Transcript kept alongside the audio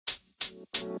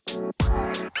Welcome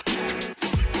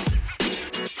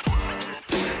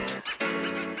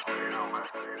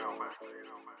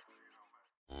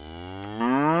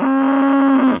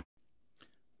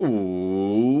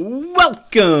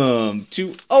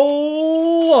to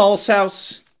Old Walls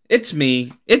House. It's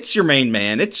me. It's your main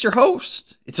man. It's your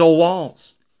host. It's Old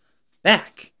Walls.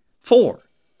 Back for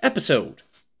episode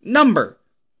number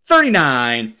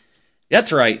 39.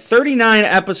 That's right. 39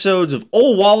 episodes of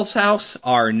Old Walls House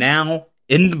are now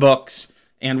in the books.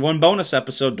 And one bonus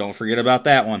episode. Don't forget about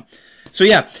that one. So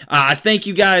yeah, thank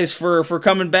you guys for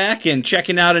coming back and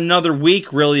checking out another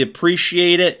week. Really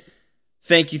appreciate it.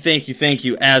 Thank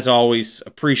you. As always,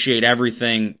 appreciate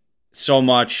everything so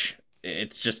much.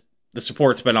 It's just, the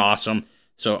support's been awesome.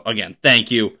 So again,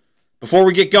 thank you. Before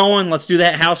we get going, let's do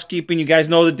that housekeeping. You guys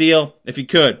know the deal. If you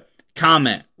could,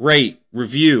 comment, rate,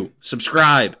 review,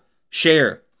 subscribe,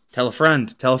 share, tell a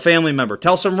friend, tell a family member,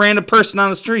 tell some random person on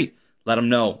the street. Let them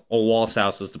know Old Walls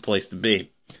House is the place to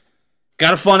be.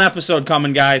 Got a fun episode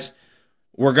coming, guys.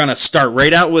 We're going to start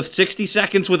right out with 60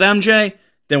 Seconds with MJ.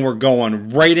 Then we're going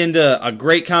right into a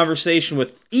great conversation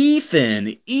with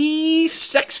Ethan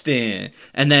Sexton.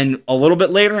 And then a little bit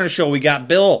later in the show, we got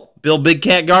Bill Big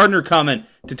Cat Gardner coming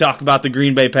to talk about the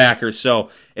Green Bay Packers.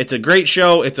 So it's a great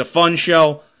show. It's a fun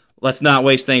show. Let's not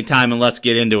waste any time and let's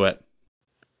get into it.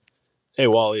 Hey,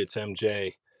 Wally, it's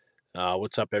MJ.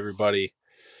 What's up, everybody?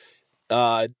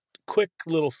 Quick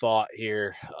little thought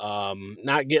here.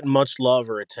 Not getting much love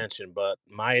or attention, but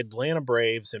my Atlanta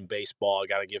Braves in baseball, I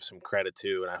got to give some credit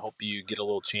to, and I hope you get a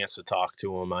little chance to talk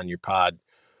to them on your pod,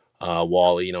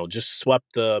 Wally. You know, just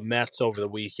swept the Mets over the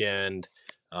weekend.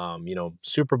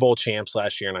 Super Bowl champs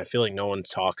last year, and I feel like no one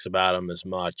talks about them as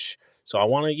much. So I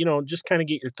want to, just kind of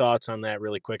get your thoughts on that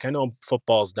really quick. I know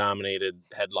football's dominated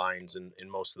headlines in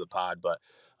most of the pod, but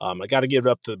I got to give it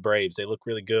up to the Braves. They look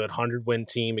really good. 100-win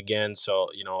team again, so,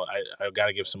 I got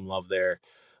to give some love there.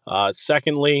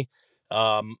 Secondly,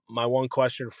 my one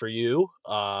question for you,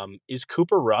 is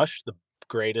Cooper Rush the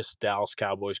greatest Dallas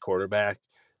Cowboys quarterback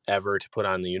ever to put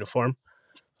on the uniform?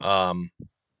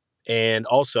 And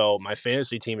also, my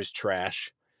fantasy team is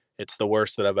trash. It's the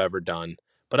worst that I've ever done.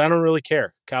 But I don't really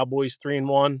care. Cowboys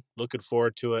 3-1. Looking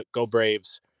forward to it. Go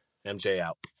Braves. MJ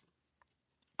out.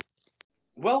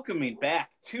 Welcoming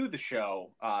back to the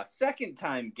show,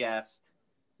 second-time guest,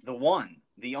 the one,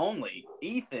 the only,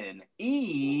 Ethan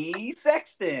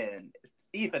Sexton.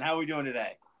 Ethan, how are we doing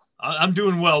today? I'm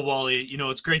doing well, Wally.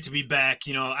 It's great to be back.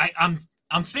 I'm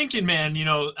thinking, man,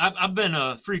 I've been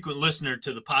a frequent listener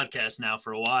to the podcast now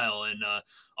for a while, and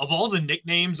of all the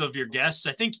nicknames of your guests,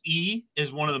 I think E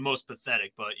is one of the most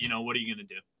pathetic, but, what are you going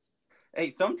to do? Hey,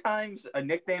 sometimes a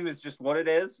nickname is just what it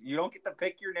is. You don't get to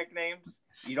pick your nicknames.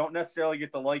 You don't necessarily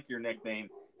get to like your nickname.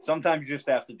 Sometimes you just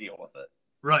have to deal with it.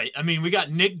 Right. I mean, we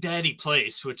got Nick Daddy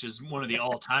Place, which is one of the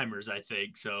all-timers, I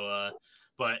think. So,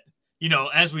 but,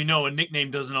 as we know, a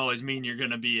nickname doesn't always mean you're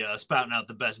going to be spouting out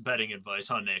the best betting advice,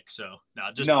 huh, Nick? So,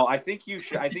 I think you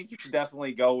should. I think you should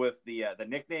definitely go with the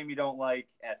nickname you don't like,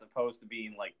 as opposed to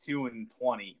being like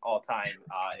 2-20 all time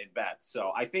in bets.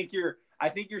 So, I think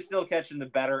you're still catching the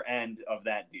better end of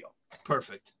that deal.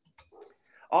 Perfect.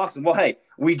 Awesome. Well, hey,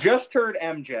 we just heard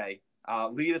MJ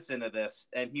lead us into this,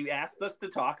 and he asked us to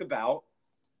talk about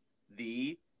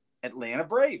the Atlanta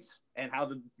Braves and how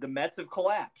the Mets have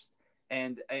collapsed.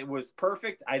 And it was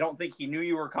perfect. I don't think he knew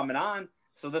you were coming on.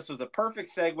 So this was a perfect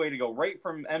segue to go right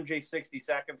from MJ 60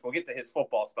 Seconds. We'll get to his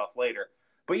football stuff later.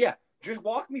 But yeah, just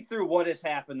walk me through what has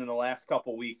happened in the last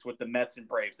couple weeks with the Mets and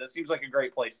Braves. That seems like a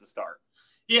great place to start.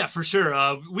 Yeah, for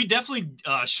sure. We definitely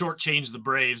shortchanged the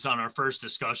Braves on our first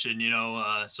discussion,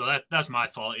 so that's my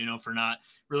fault, for not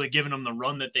really giving them the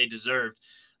run that they deserved.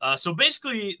 So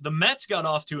basically, the Mets got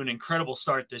off to an incredible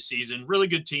start this season. Really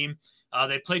good team.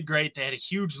 They played great. They had a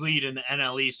huge lead in the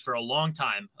NL East for a long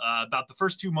time, about the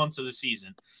first 2 months of the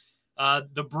season.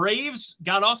 The Braves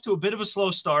got off to a bit of a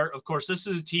slow start. Of course, this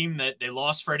is a team that they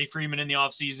lost Freddie Freeman in the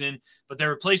offseason, but they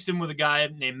replaced him with a guy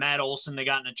named Matt Olson. They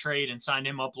got in a trade and signed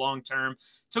him up long-term.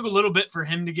 Took a little bit for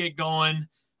him to get going,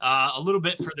 a little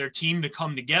bit for their team to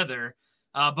come together.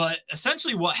 But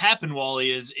essentially what happened,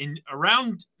 Wally, is in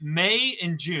around May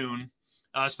and June,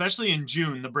 especially in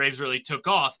June, the Braves really took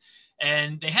off.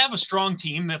 And they have a strong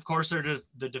team. Of course, they're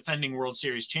the defending World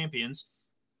Series champions.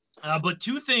 But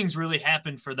two things really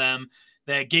happened for them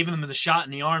that gave them the shot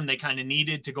in the arm they kind of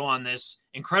needed to go on this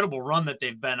incredible run that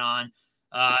they've been on.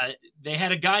 They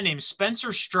had a guy named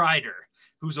Spencer Strider,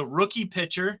 who's a rookie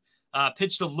pitcher,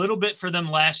 pitched a little bit for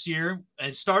them last year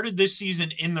and started this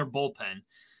season in their bullpen.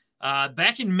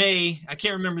 Back in May, I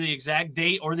can't remember the exact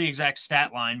date or the exact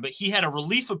stat line, but he had a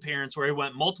relief appearance where he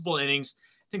went multiple innings,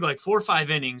 I think like 4 or 5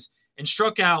 innings, and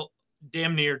struck out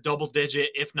damn near double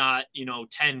digit, if not,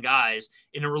 10 guys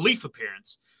in a relief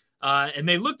appearance. And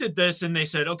they looked at this and they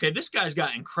said, okay, this guy's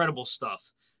got incredible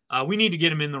stuff. We need to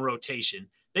get him in the rotation.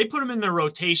 They put him in their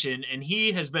rotation, and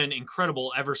he has been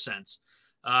incredible ever since.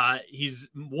 He's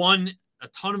won a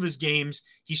ton of his games.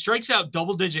 He strikes out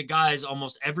double-digit guys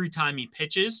almost every time he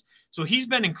pitches. So he's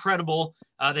been incredible.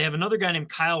 They have another guy named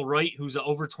Kyle Wright, who's an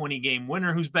over 20-game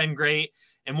winner, who's been great.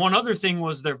 And one other thing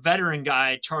was their veteran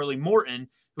guy, Charlie Morton,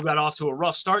 who got off to a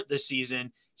rough start this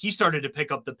season. He started to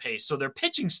pick up the pace. So their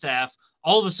pitching staff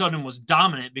all of a sudden was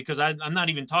dominant, because I'm not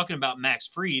even talking about Max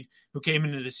Fried, who came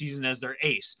into the season as their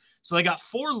ace. So they got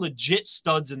 4 legit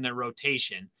studs in their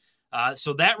rotation.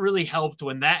 So that really helped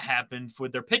when that happened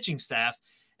with their pitching staff.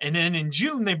 And then in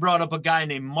June, they brought up a guy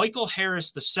named Michael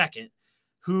Harris II,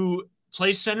 who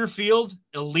plays center field,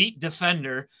 elite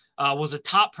defender, was a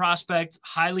top prospect,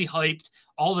 highly hyped,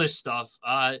 all this stuff.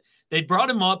 They brought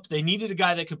him up. They needed a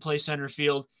guy that could play center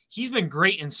field. He's been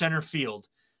great in center field.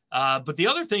 But the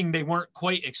other thing they weren't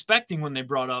quite expecting when they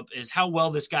brought up is how well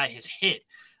this guy has hit.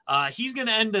 He's going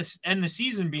to end the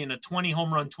season being a 20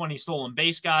 home run, 20 stolen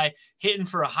base guy, hitting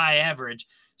for a high average.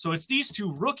 So it's these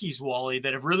 2 rookies, Wally,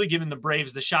 that have really given the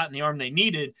Braves the shot in the arm they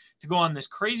needed to go on this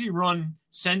crazy run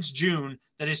since June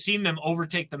that has seen them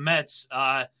overtake the Mets,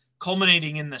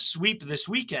 culminating in the sweep this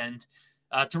weekend.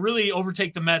 To really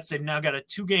overtake the Mets, they've now got a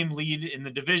 2-game lead in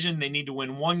the division. They need to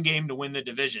win 1 game to win the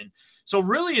division. So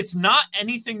really, it's not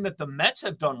anything that the Mets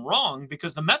have done wrong,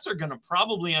 because the Mets are going to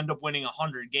probably end up winning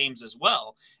 100 games as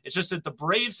well. It's just that the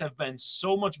Braves have been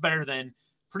so much better than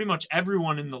pretty much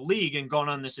everyone in the league and gone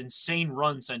on this insane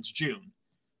run since June.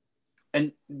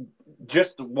 And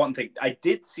just one thing, I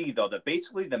did see, though, that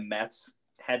basically the Mets,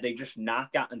 had they just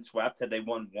not gotten swept, had they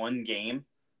won 1 game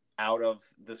out of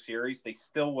the series, they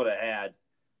still would have had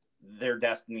their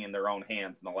destiny in their own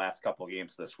hands in the last couple of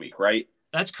games this week, right?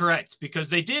 That's correct, because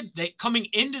they coming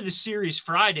into the series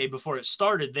Friday before it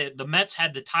started, the Mets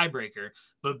had the tiebreaker,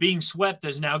 but being swept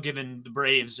has now given the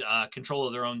Braves control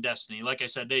of their own destiny. Like I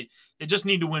said, they just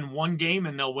need to win 1 game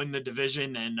and they'll win the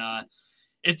division. And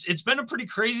it's been a pretty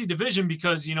crazy division,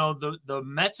 because the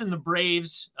Mets and the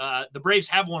Braves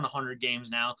have won 100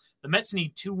 games now. The Mets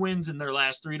need 2 wins in their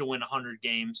last 3 to win 100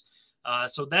 games.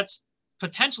 So that's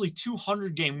potentially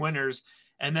 200-game winners.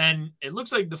 And then it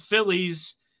looks like the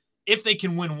Phillies, if they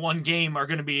can win 1 game, are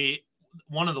going to be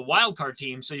one of the wild card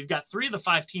teams. So you've got 3 of the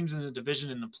 5 teams in the division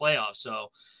in the playoffs.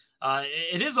 So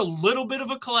it is a little bit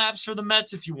of a collapse for the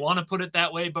Mets, if you want to put it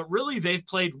that way. But really, they've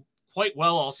played quite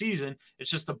well all season. It's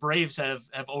just the Braves have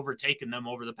overtaken them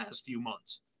over the past few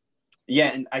months.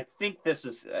 Yeah, and I think this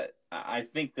is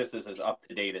as up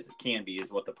to date as it can be.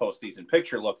 Is what the postseason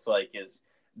picture looks like.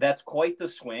 That's quite the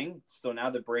swing. So now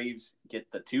the Braves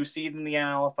get the 2 seed in the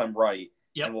NL, if I'm right,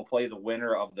 yep, and will play the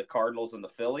winner of the Cardinals and the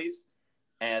Phillies,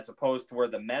 as opposed to where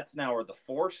the Mets now are the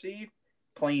 4 seed,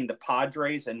 playing the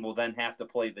Padres, and will then have to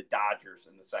play the Dodgers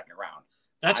in the second round.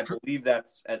 I believe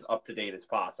that's as up to date as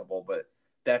possible, but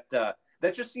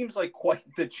that just seems like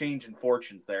quite the change in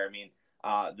fortunes there. I mean,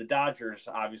 the Dodgers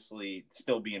obviously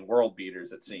still being world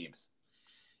beaters, it seems.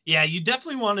 Yeah, you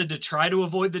definitely wanted to try to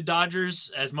avoid the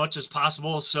Dodgers as much as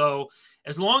possible. So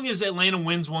as long as Atlanta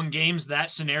wins 1 game,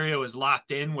 that scenario is locked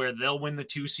in, where they'll win the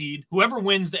 2 seed. Whoever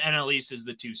wins the NL East is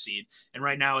the 2 seed. And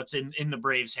right now it's in the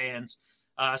Braves' hands.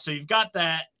 So you've got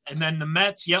that. And then the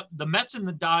Mets, the Mets and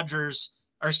the Dodgers,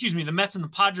 the Mets and the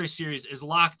Padres series is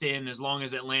locked in as long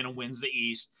as Atlanta wins the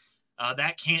East.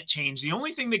 That can't change. The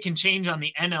only thing that can change on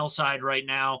the NL side right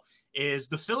now is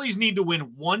the Phillies need to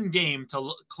win 1 game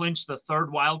to clinch the 3rd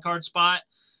wild card spot.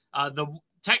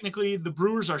 Technically, the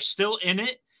Brewers are still in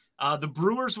it. The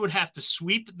Brewers would have to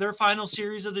sweep their final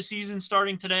series of the season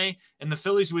starting today, and the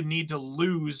Phillies would need to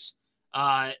lose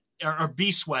or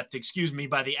be swept,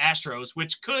 by the Astros,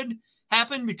 which could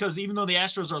happen, because even though the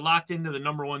Astros are locked into the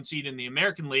number 1 seed in the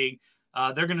American League,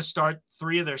 they're going to start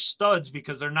 3 of their studs,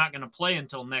 because they're not going to play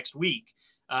until next week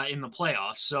in the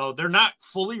playoffs. So they're not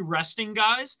fully resting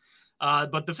guys,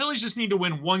 but the Phillies just need to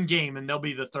win 1 game, and they'll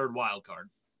be the 3rd wild card.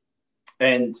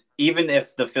 And even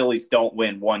if the Phillies don't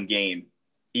win 1 game,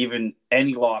 even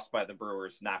any loss by the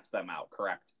Brewers knocks them out,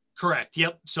 correct? Correct.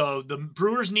 Yep. So the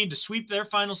Brewers need to sweep their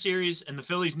final series, and the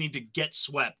Phillies need to get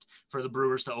swept for the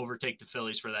Brewers to overtake the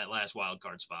Phillies for that last wild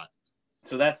card spot.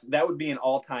 So that would be an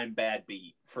all-time bad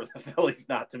beat for the Phillies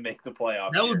not to make the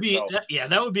playoffs. That would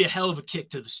be a hell of a kick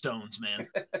to the Stones, man.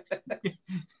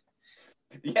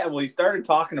 Yeah, well, he started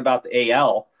talking about the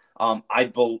AL. I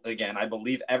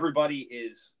believe everybody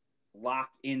is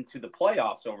locked into the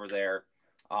playoffs over there,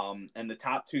 and the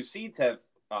top 2 seeds have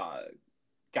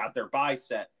got their bye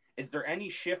set. Is there any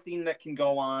shifting that can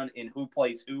go on in who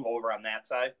plays who over on that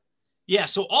side? Yeah,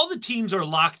 so all the teams are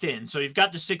locked in. So you've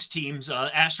got the 6 teams,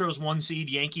 Astros 1 seed,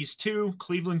 Yankees 2,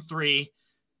 Cleveland 3,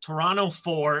 Toronto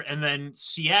 4, and then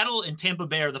Seattle and Tampa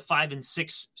Bay are the 5 and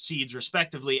 6 seeds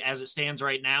respectively as it stands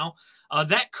right now.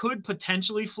 That could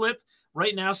potentially flip.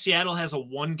 Right now, Seattle has a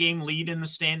 1-game lead in the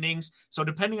standings. So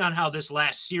depending on how this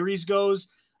last series goes,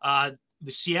 the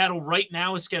Seattle right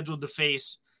now is scheduled to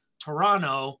face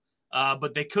Toronto,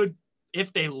 but they could,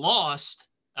 if they lost,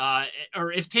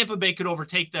 or if Tampa Bay could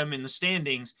overtake them in the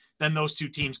standings, then those 2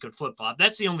 teams could flip-flop.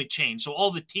 That's the only change. So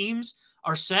all the teams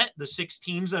are set, the 6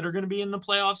 teams that are going to be in the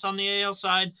playoffs on the AL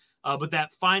side, but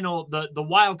that final, the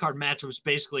wild card matchups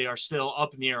basically are still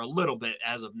up in the air a little bit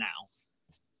as of now.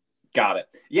 Got it.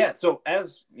 Yeah, so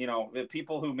as, you know,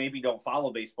 people who maybe don't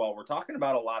follow baseball, we're talking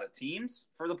about a lot of teams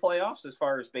for the playoffs as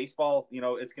far as baseball, you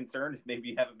know, is concerned, if maybe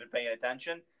you haven't been paying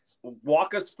attention.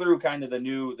 Walk us through kind of the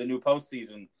new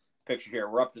postseason picture here.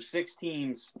 We're up to 6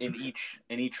 teams in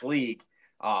each league,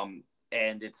 and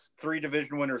it's 3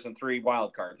 division winners and 3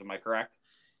 wild cards. Am I correct?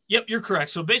 Yep, you're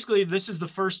correct. So basically, this is the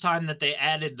first time that they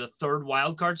added the 3rd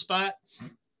wild card spot.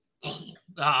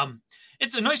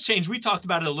 It's a nice change. We talked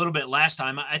about it a little bit last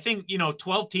time. I think,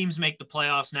 12 teams make the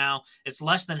playoffs now. It's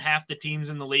less than half the teams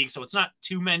in the league, so it's not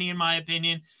too many in my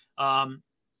opinion.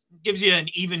 Gives you an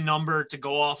even number to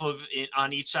go off of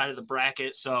on each side of the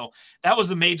bracket. So that was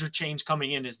the major change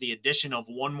coming in, is the addition of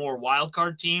 1 more wild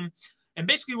card team. And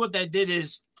basically what that did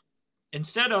is,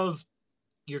 instead of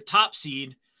your top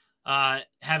seed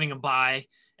having a bye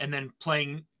and then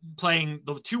playing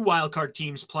the 2 wild card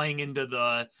teams playing into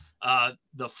the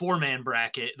 4-man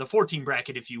bracket, the 14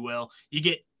 bracket, if you will, you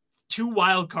get 2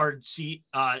 wild card series,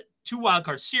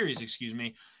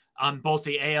 on both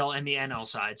the AL and the NL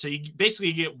side. So you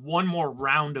basically get 1 more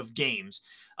round of games.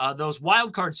 Those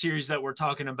wild card series that we're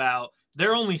talking about,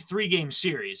 they're only 3-game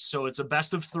series. So it's a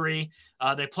best of 3.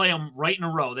 They play them right in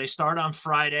a row. They start on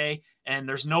Friday and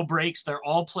there's no breaks. They're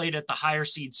all played at the higher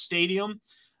seed stadium.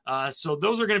 So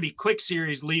those are going to be quick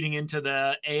series leading into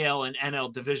the AL and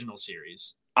NL divisional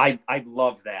series. I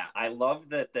love that. I love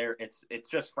that it's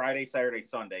just Friday, Saturday,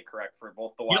 Sunday, correct, for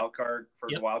both the wild card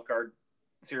the wild card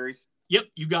series. Yep,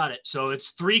 you got it. So it's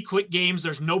 3 quick games.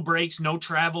 There's no breaks, no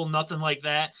travel, nothing like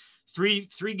that. Three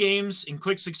games in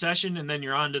quick succession, and then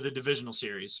you're on to the divisional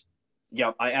series.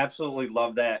 Yep, I absolutely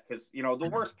love that, because the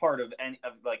worst part of any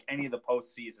of the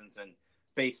postseasons in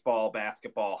baseball,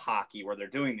 basketball, hockey, where they're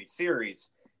doing these series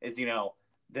is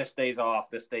this day's off,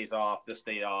 this day's off, this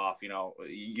day off.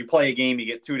 You play a game, you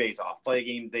get 2 days off. Play a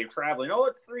game, they're traveling. Oh,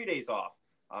 it's 3 days off.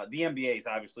 The NBA is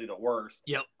obviously the worst.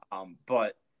 Yep.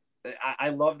 But I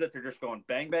love that they're just going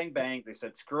bang, bang, bang. They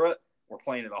said, screw it. We're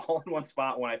playing it all in one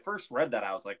spot. When I first read that,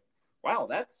 I was like, wow,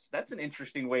 that's an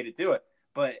interesting way to do it.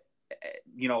 But,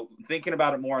 thinking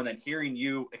about it more and then hearing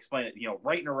you explain it,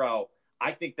 right in a row,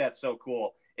 I think that's so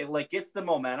cool. It gets the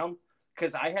momentum,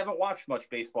 because I haven't watched much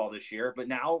baseball this year, but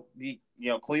now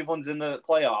Cleveland's in the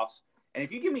playoffs. And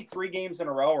if you give me 3 games in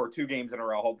a row or 2 games in a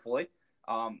row, hopefully,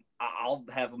 I'll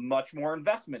have much more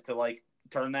investment to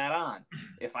turn that on.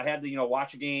 If I had to,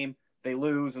 watch a game, they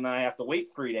lose, and then I have to wait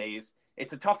 3 days,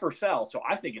 it's a tougher sell. So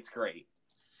I think it's great.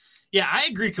 Yeah, I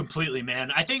agree completely,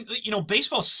 man. I think,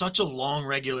 baseball's such a long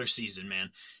regular season, man.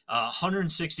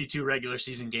 162 regular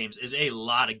season games is a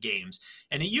lot of games.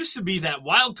 And it used to be that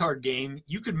wild card game,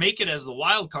 you could make it as the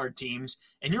wild card teams,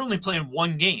 and you're only playing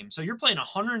 1 game. So you're playing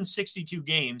 162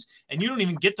 games, and you don't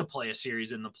even get to play a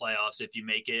series in the playoffs if you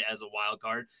make it as a wild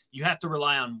card. You have to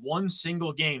rely on 1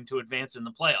 single game to advance in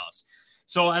the playoffs.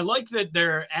 So I like that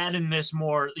they're adding this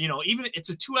more, even it's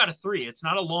a 2 out of 3. It's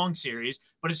not a long series,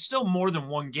 but it's still more than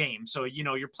 1 game. So,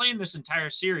 you're playing this entire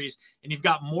series and you've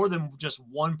got more than just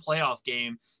 1 playoff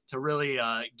game to really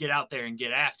get out there and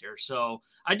get after. So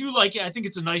I do like it. I think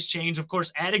it's a nice change. Of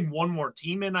course, adding 1 more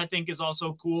team in, I think, is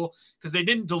also cool, because they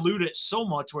didn't dilute it so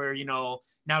much where,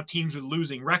 now teams with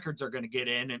losing records are going to get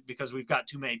in because we've got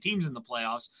too many teams in the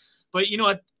playoffs. But,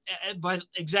 but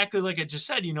exactly like I just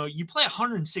said, you play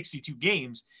 162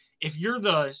 games. If you're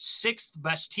the 6th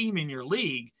best team in your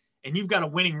league and you've got a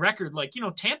winning record,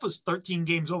 Tampa's 13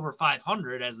 games over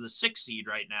 500 as the 6th seed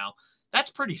right now,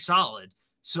 that's pretty solid.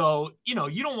 So, you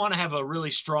don't want to have a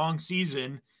really strong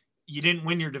season. You didn't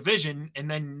win your division, and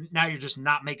then now you're just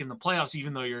not making the playoffs,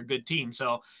 even though you're a good team.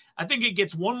 So I think it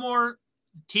gets 1 more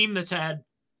team that's had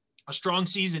a strong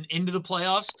season into the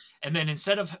playoffs, and then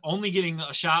instead of only getting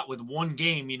a shot with 1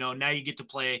 game, now you get to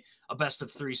play a best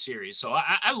of 3 series. So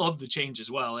I love the change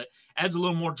as well. It adds a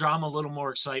little more drama, a little more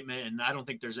excitement, and I don't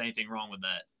think there's anything wrong with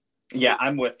that. Yeah,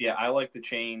 I'm with you. I like the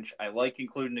change. I like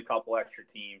including a couple extra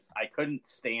teams. I couldn't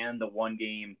stand the 1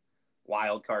 game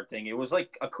wild card thing. It was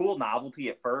like a cool novelty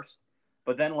at first,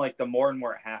 but then like the more and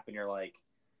more it happened, you're like,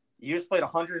 you just played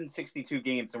 162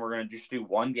 games and we're going to just do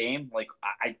one game. Like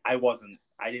I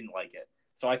didn't like it.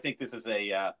 So I think this is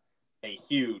a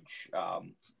huge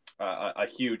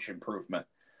improvement.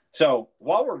 So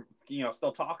while we're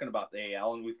still talking about the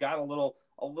AL and we've got a little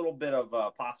bit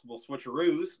of possible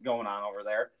switcheroos going on over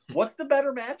there, what's the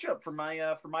better matchup for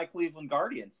my Cleveland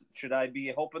Guardians? Should I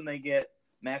be hoping they get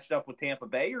matched up with Tampa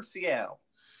Bay or Seattle?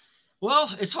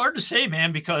 Well, it's hard to say,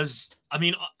 man, because, I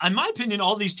mean, in my opinion,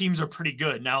 all these teams are pretty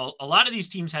good. Now, a lot of these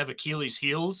teams have Achilles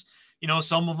heels.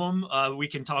 Some of them we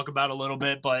can talk about a little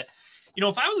bit. But,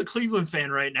 if I was a Cleveland fan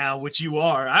right now, which you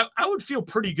are, I would feel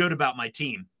pretty good about my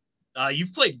team.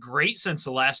 You've played great since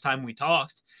the last time we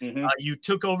talked. Mm-hmm. You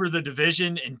took over the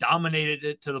division and dominated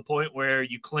it to the point where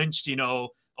you clinched,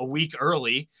 a week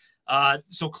early.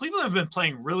 So Cleveland have been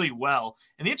playing really well.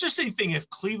 And the interesting thing, if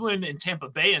Cleveland and Tampa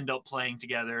Bay end up playing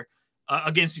together,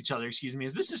 against each other, is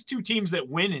this is two teams that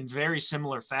win in very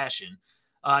similar fashion.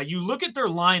 You look at their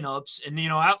lineups and,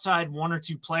 outside one or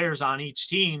two players on each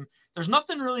team, there's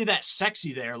nothing really that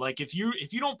sexy there. Like if you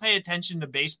don't pay attention to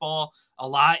baseball a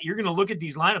lot, you're going to look at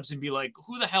these lineups and be like,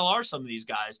 who the hell are some of these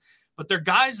guys? But they're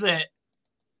guys that,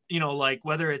 like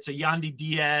whether it's a Yandy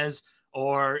Diaz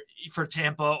or for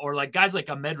Tampa or like guys like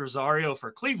Ahmed Rosario for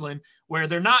Cleveland, where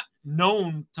they're not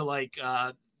known to like,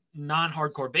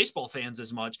 non-hardcore baseball fans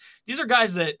as much. These are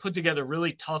guys that put together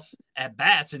really tough at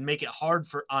bats and make it hard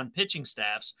on pitching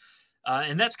staffs.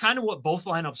 And that's kind of what both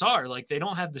lineups are. Like they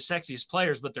don't have the sexiest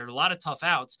players, but there are a lot of tough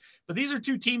outs. But these are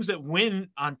two teams that win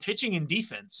on pitching and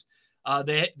defense.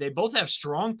 They both have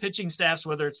strong pitching staffs,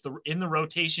 whether it's in the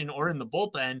rotation or in the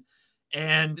bullpen,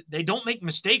 and they don't make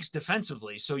mistakes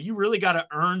defensively. So you really got to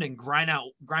earn and grind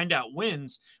out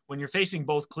wins when you're facing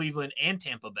both Cleveland and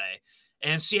Tampa Bay.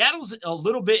 And Seattle's a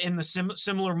little bit in the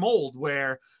similar mold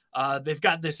where they've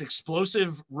got this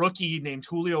explosive rookie named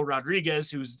Julio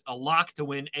Rodriguez, who's a lock to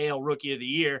win AL Rookie of the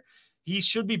Year. He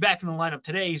should be back in the lineup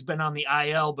today. He's been on the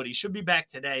IL, but he should be back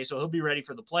today, so he'll be ready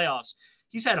for the playoffs.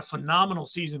 He's had a phenomenal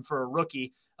season for a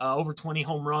rookie, over 20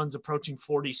 home runs, approaching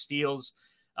 40 steals.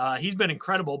 He's been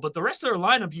incredible. But the rest of their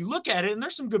lineup, you look at it, and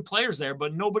there's some good players there,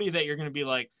 but nobody that you're going to be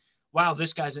like, wow,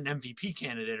 this guy's an MVP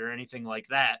candidate or anything like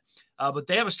that. But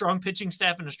they have a strong pitching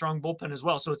staff and a strong bullpen as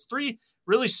well. So it's three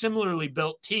really similarly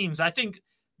built teams. I think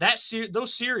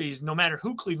those series, no matter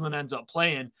who Cleveland ends up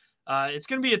playing, it's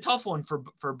going to be a tough one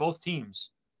for both teams.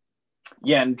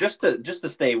 Yeah, and just to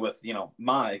stay with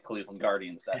my Cleveland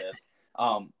Guardians, that is,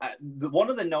 one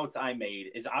of the notes I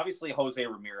made is obviously Jose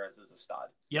Ramirez is a stud.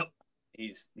 Yep,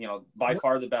 he's by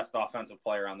far the best offensive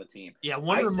player on the team. Yeah,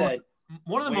 one of the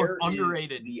more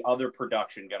underrated. The other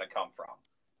production going to come from?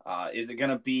 Is it going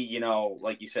to be,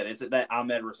 like you said, is it that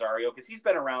Ahmed Rosario? Because he's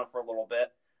been around for a little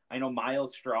bit. I know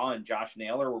Miles Straw and Josh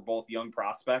Naylor were both young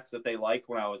prospects that they liked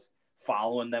when I was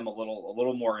following them a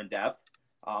little more in depth.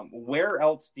 Where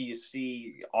else do you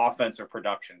see offensive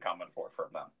production coming from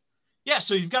them? Yeah,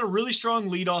 so you've got a really strong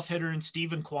leadoff hitter in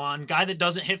Steven Kwan, guy that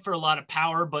doesn't hit for a lot of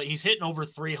power, but he's hitting over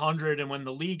 300. And when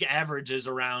the league average is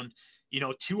around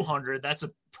 200, that's a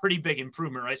pretty big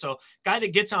improvement, right? So guy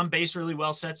that gets on base really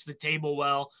well, sets the table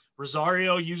well.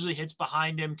 Rosario usually hits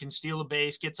behind him, can steal a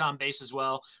base, gets on base as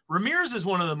well. Ramirez is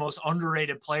one of the most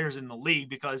underrated players in the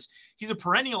league because he's a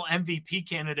perennial MVP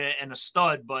candidate and a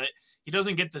stud, but he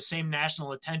doesn't get the same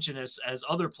national attention as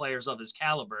other players of his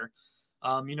caliber.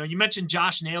 You mentioned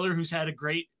Josh Naylor, who's had a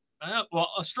great,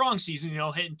 a strong season,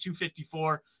 hitting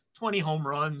 254, 20 home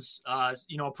runs,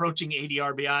 approaching 80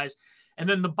 RBIs. And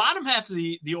then the bottom half of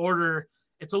the order,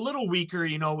 it's a little weaker,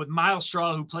 with Miles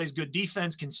Straw, who plays good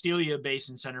defense, can steal you a base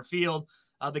in center field.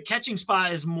 The catching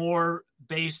spot is more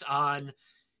based on,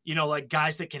 like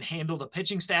guys that can handle the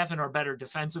pitching staff and are better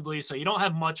defensively. So you don't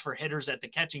have much for hitters at the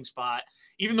catching spot,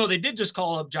 even though they did just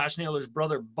call up Josh Naylor's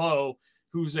brother, Bo,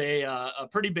 who's a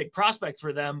pretty big prospect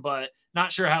for them, but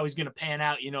not sure how he's going to pan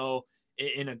out,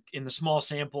 in the small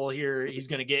sample here he's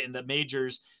going to get in the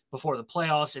majors before the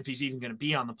playoffs, if he's even going to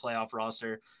be on the playoff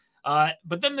roster.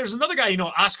 But then there's another guy,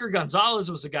 Oscar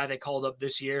Gonzalez was the guy they called up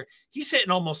this year. He's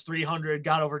hitting almost 300,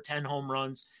 got over 10 home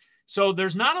runs. So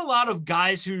there's not a lot of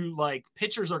guys who like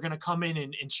pitchers are going to come in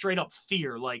and straight up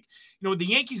fear. Like, with the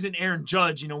Yankees and Aaron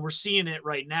Judge, we're seeing it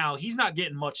right now. He's not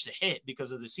getting much to hit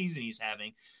because of the season he's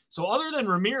having. So other than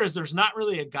Ramirez, there's not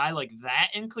really a guy like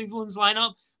that in Cleveland's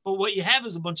lineup. But what you have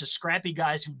is a bunch of scrappy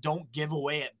guys who don't give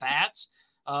away at bats.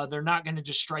 They're not going to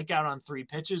just strike out on 3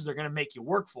 pitches. They're going to make you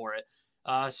work for it.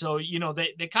 So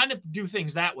they kind of do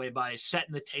things that way by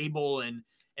setting the table and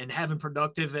having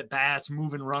productive at bats,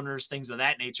 moving runners, things of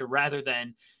that nature, rather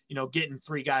than, getting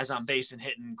 3 guys on base and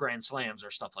hitting grand slams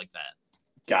or stuff like that.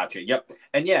 Gotcha. Yep.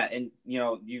 And yeah, and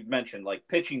you mentioned like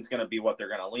pitching's going to be what they're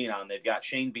going to lean on. They've got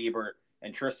Shane Bieber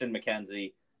and Tristan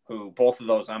McKenzie, who both of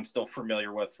those I'm still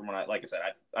familiar with from when like I said,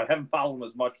 I haven't followed them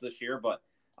as much this year, but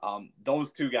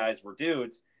those two guys were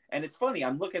dudes. And it's funny,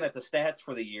 I'm looking at the stats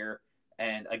for the year,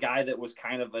 and a guy that was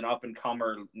kind of an up and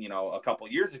comer, a couple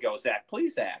years ago, Zach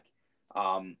Plesac,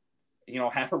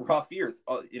 had a rough year.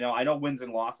 I know wins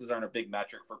and losses aren't a big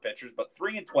metric for pitchers, but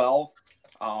 3-12,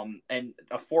 and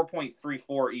a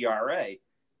 4.34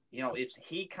 ERA. Is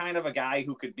he kind of a guy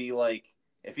who could be like,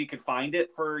 if he could find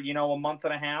it for a month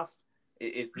and a half,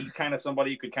 is he kind of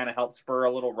somebody who could kind of help spur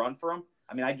a little run for him?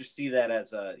 I mean, I just see that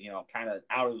as a kind of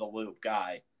out of the loop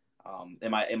guy.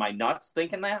 Am I nuts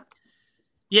thinking that?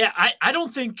 Yeah, I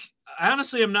don't think –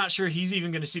 honestly, I'm not sure he's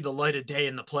even going to see the light of day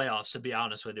in the playoffs, to be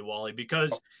honest with you, Wally,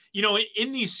 because,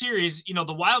 in these series,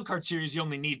 the wild card series, you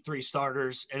only need 3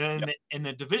 starters. And then in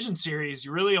the division series,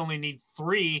 you really only need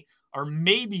 3 or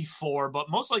maybe 4, but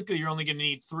most likely you're only going to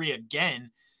need 3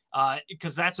 again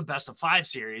because that's a best of 5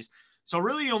 series. So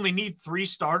really you only need 3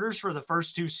 starters for the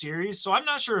first 2 series. So I'm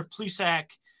not sure if Plesac,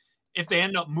 if they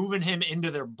end up moving him into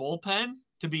their bullpen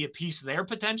to be a piece there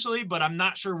potentially, but I'm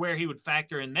not sure where he would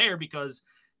factor in there because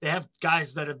they have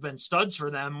guys that have been studs for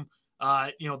them.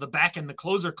 The back end, the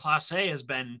closer Clase has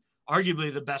been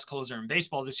arguably the best closer in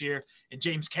baseball this year. And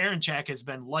James Karinchak has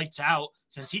been lights out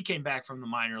since he came back from the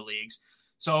minor leagues.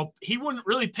 So he wouldn't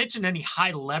really pitch in any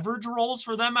high leverage roles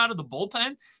for them out of the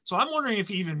bullpen. So I'm wondering if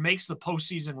he even makes the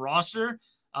postseason roster,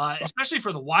 especially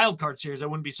for the wild card series. I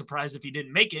wouldn't be surprised if he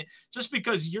didn't make it, just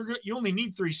because you only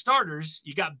need 3 starters.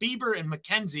 You got Bieber and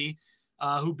McKenzie,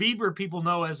 who Bieber people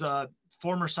know as a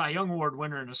former Cy Young Award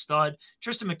winner and a stud.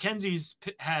 Tristan McKenzie's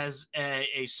has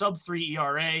a sub-3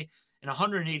 ERA and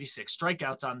 186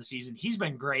 strikeouts on the season. He's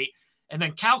been great. And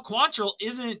then Cal Quantrill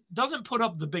doesn't put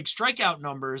up the big strikeout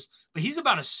numbers, but he's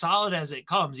about as solid as it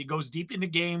comes. He goes deep into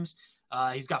games.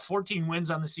 He's got 14 wins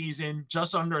on the season,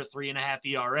 just under a 3.5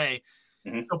 ERA.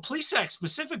 Mm-hmm. So Plesac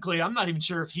specifically, I'm not even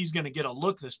sure if he's going to get a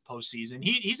look this postseason.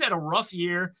 He's had a rough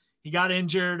year. He got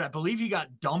injured. I believe he got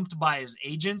dumped by his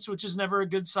agents, which is never a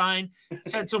good sign.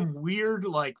 He's had some weird,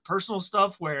 personal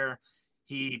stuff where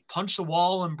he punched the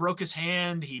wall and broke his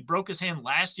hand. He broke his hand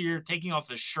last year, taking off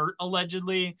his shirt,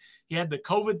 allegedly. He had the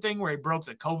COVID thing where he broke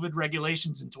the COVID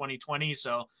regulations in 2020.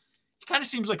 So he kind of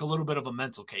seems like a little bit of a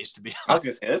mental case, to be honest. I was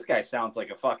going to say, this guy sounds like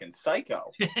a fucking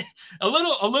psycho. a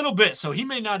little bit. So he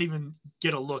may not even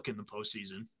get a look in the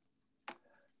postseason.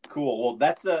 Cool. Well,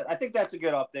 I think that's a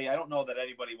good update. I don't know that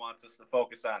anybody wants us to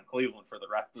focus on Cleveland for the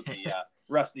rest of the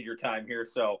rest of your time here.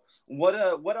 So what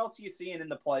else are you seeing in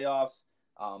the playoffs?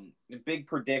 Big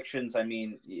predictions. I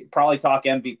mean, probably talk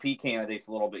MVP candidates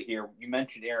a little bit here. You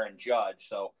mentioned Aaron Judge.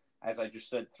 So as I just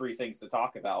said, 3 things to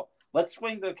talk about. Let's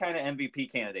swing the kind of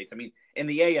MVP candidates. I mean, in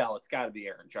the AL, it's got to be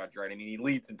Aaron Judge, right? I mean, he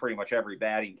leads in pretty much every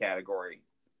batting category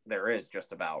there is,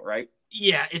 just about, right?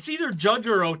 Yeah, it's either Judge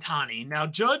or Ohtani. Now,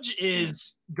 Judge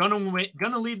is gonna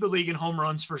lead the league in home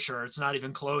runs for sure. It's not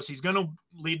even close. He's gonna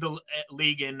lead the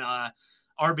league in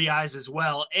RBIs as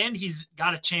well, and he's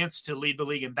got a chance to lead the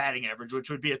league in batting average,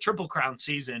 which would be a triple crown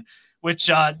season, which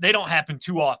they don't happen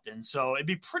too often. So it'd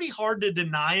be pretty hard to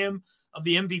deny him of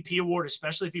the MVP award,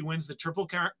 especially if he wins the triple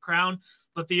crown.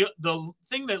 But the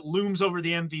thing that looms over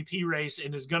the MVP race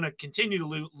and is going to continue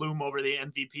to loom over the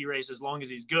MVP race as long as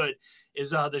he's good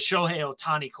is the Shohei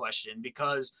Ohtani question,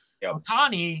 because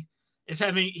Ohtani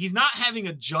he's not having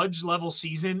a Judge level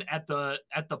season at the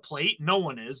plate. No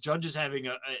one is. Judge is having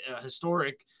a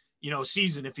historic,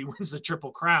 season if he wins the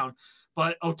triple crown,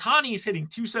 but Ohtani is hitting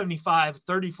 275,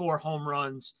 34 home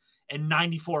runs and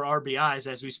 94 RBIs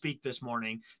as we speak this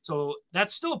morning. So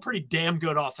that's still a pretty damn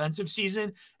good offensive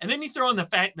season. And then you throw in the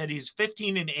fact that he's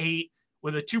 15-8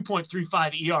 with a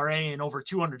 2.35 ERA and over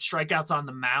 200 strikeouts on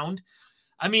the mound.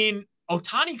 I mean,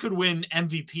 Ohtani could win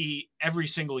MVP every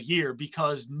single year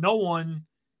because no one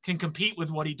can compete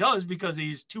with what he does because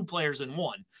he's 2 players in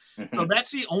one. Mm-hmm. So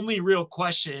that's the only real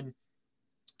question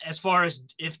as far as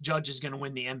if Judge is going to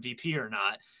win the MVP or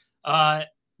not.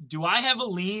 Do I have a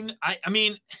lean? I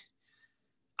mean,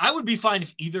 I would be fine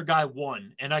if either guy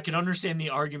won, and I can understand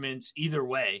the arguments either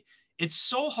way. It's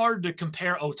so hard to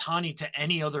compare Ohtani to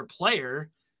any other player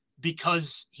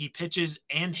because he pitches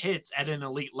and hits at an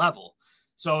elite level.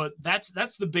 So that's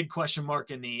the big question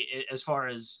mark as far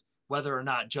as whether or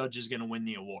not Judge is going to win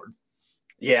the award.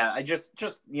 Yeah, I just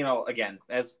again,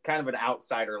 as kind of an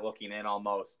outsider looking in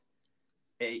almost,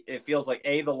 it feels like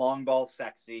the long ball's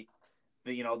sexy.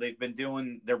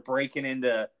 They're breaking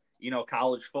into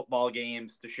college football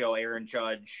games to show Aaron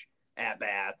Judge at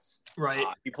bats. Right.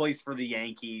 He plays for the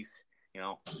Yankees.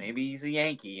 Maybe he's a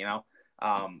Yankee.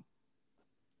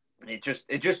 it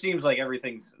just seems like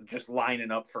everything's just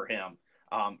lining up for him.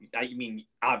 I mean,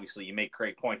 obviously, you make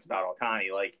great points about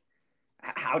Ohtani. Like,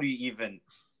 how do you even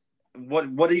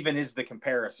what even is the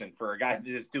comparison for a guy that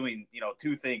is doing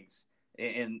two things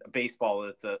in baseball?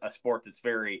 It's a sport that's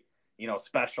very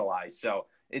specialized. So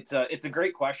it's a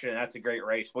great question, and that's a great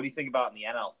race. What do you think about in the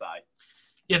NL side?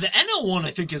 Yeah, the NL one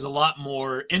I think is a lot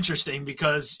more interesting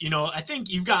because I think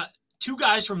you've got two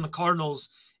guys from the Cardinals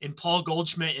in Paul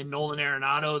Goldschmidt and Nolan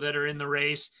Arenado that are in the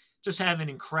race, just having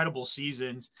incredible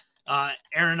seasons.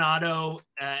 Arenado,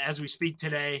 as we speak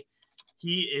today,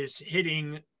 he is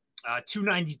hitting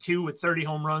 292 with 30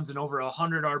 home runs and over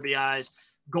 100 RBIs.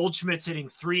 Goldschmidt's hitting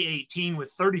 318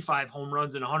 with 35 home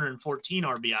runs and 114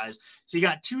 RBIs. So you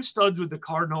got two studs with the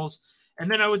Cardinals. And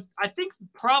then I think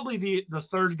probably the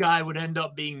third guy would end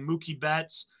up being Mookie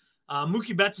Betts.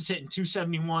 Mookie Betts is hitting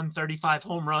 271, 35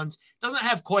 home runs. Doesn't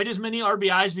have quite as many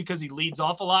RBIs because he leads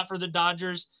off a lot for the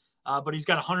Dodgers, but he's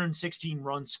got 116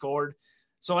 runs scored.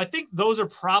 So I think those are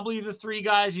probably the three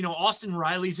guys. Austin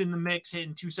Riley's in the mix,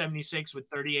 hitting 276 with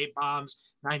 38 bombs,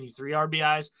 93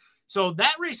 RBIs. So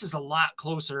that race is a lot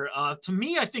closer. To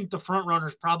me, I think the front runner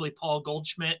is probably Paul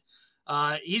Goldschmidt.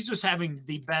 He's just having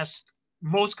the best,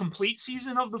 most complete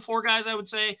season of the four guys, I would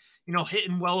say.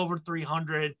 Hitting well over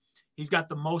 300. He's got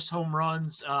the most home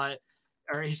runs,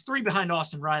 or he's three behind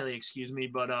Austin Riley, excuse me,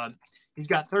 but he's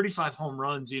got 35 home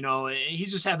runs.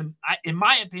 He's just having, in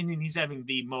my opinion, he's having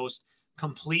the most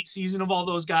complete season of all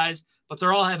those guys, but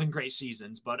they're all having great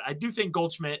seasons. But I do think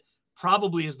Goldschmidt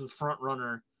probably is the front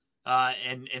runner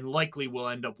and likely will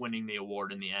end up winning the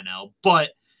award in the NL.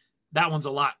 But that one's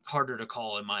a lot harder to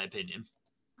call, in my opinion.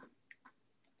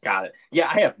 Got it. Yeah,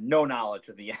 I have no knowledge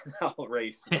of the NL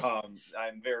race.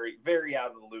 I'm very, very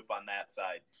out of the loop on that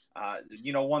side.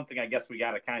 One thing I guess we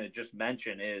got to kind of just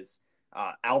mention is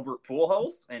Albert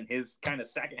Pujols and his kind of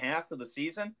second half to the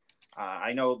season.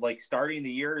 I know, like, starting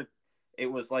the year,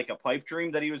 it was like a pipe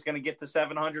dream that he was going to get to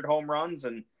 700 home runs.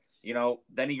 And,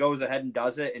 then he goes ahead and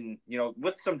does it. And,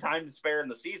 with some time to spare in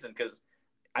the season, because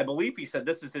I believe he said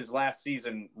this is his last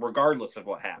season, regardless of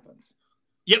what happens.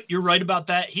 Yep, you're right about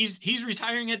that. He's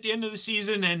retiring at the end of the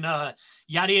season, and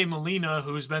Yadier Molina,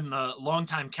 who's been the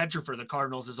longtime catcher for the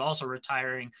Cardinals, is also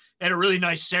retiring. They had a really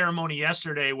nice ceremony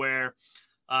yesterday where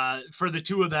for the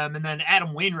two of them, and then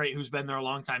Adam Wainwright, who's been there a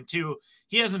long time too.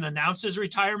 He hasn't announced his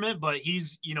retirement, but he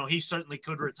certainly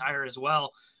could retire as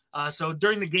well. So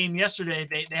during the game yesterday,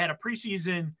 they had a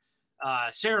preseason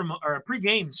ceremony, or a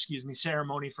pregame,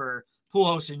 ceremony for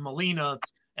Pujols and Molina.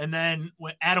 And then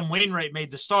when Adam Wainwright made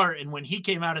the start, and when he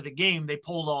came out of the game, they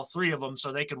pulled all three of them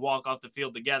so they could walk off the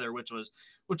field together, which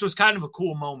was kind of a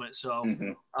cool moment. So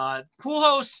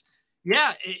Pujols,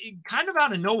 yeah, it kind of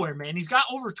out of nowhere, man. He's got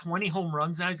over 20 home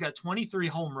runs now. He's got 23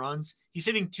 home runs. He's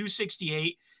hitting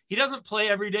 268. He doesn't play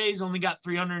every day. He's only got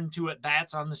 302 at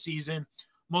bats on the season.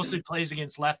 Mostly plays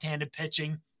against left-handed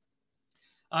pitching.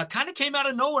 Kind of came out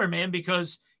of nowhere, man,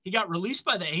 because he got released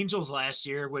by the Angels last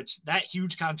year, which that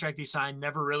huge contract he signed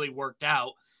never really worked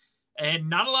out. And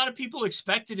not a lot of people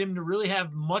expected him to really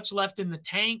have much left in the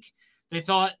tank. They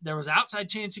thought there was outside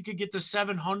chance he could get to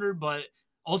 700, but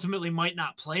ultimately might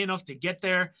not play enough to get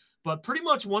there. But pretty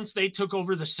much once they took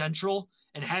over the Central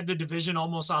and had the division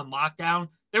almost on lockdown,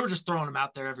 they were just throwing him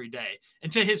out there every day.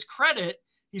 And to his credit,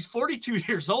 he's 42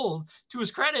 years old. To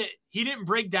his credit, he didn't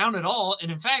break down at all.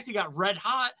 And in fact, he got red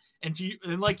hot. And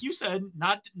like you said,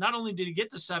 not only did he get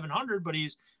to 700, but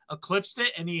he's eclipsed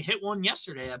it, and he hit one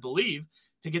yesterday, I believe,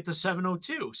 to get to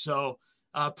 702. So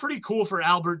pretty cool for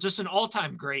Albert. Just an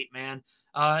all-time great, man.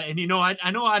 And, I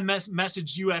know I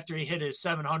messaged you after he hit his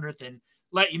 700th and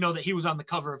let you know that he was on the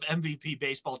cover of MVP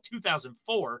Baseball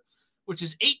 2004, which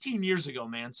is 18 years ago,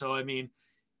 man. So, I mean,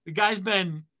 the guy's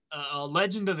been a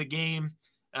legend of the game.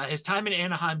 His time in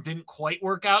Anaheim didn't quite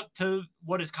work out to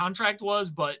what his contract was,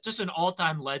 but just an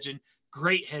all-time legend,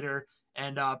 great hitter,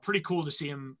 and pretty cool to see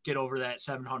him get over that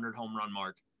 700 home run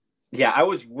mark. Yeah, I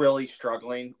was really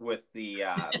struggling with the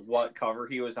what cover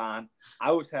he was on.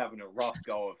 I was having a rough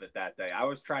go of it that day. I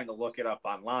was trying to look it up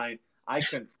online. I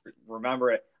couldn't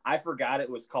remember it. I forgot it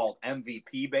was called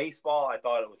MVP Baseball. I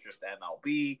thought it was just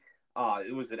MLB.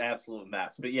 It was an absolute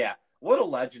mess. But yeah, what a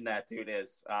legend that dude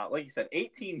is. Like you said,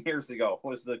 18 years ago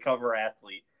was the cover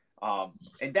athlete.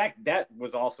 And that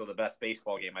was also the best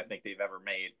baseball game I think they've ever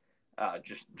made,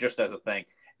 just as a thing.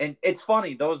 And it's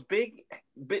funny, those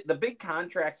the big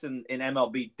contracts in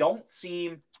MLB don't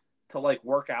seem to like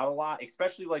work out a lot,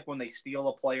 especially like when they steal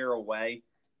a player away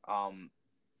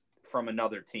from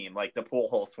another team. Like the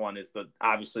Pujols one is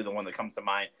obviously the one that comes to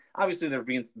mind. Obviously there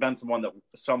have been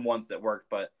some ones that worked,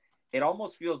 but it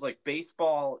almost feels like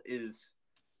baseball is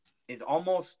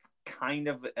almost kind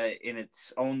of in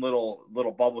its own little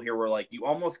bubble here, where like you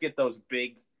almost get those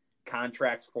big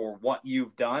contracts for what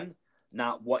you've done,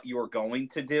 not what you're going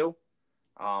to do.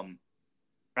 I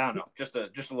don't know. Just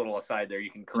a little aside there.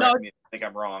 You can correct me if you think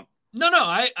I'm wrong. No,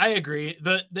 I agree.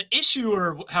 The issue,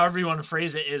 or however you want to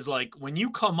phrase it, is like when you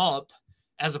come up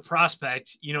as a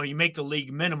prospect, you know, you make the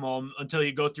league minimum until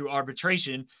you go through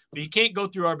arbitration, but you can't go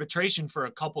through arbitration for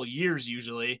a couple years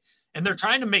usually. And they're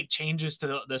trying to make changes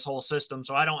to this whole system,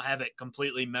 so I don't have it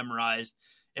completely memorized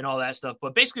and all that stuff.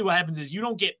 But basically what happens is you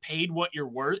don't get paid what you're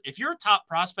worth. If you're a top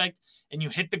prospect and you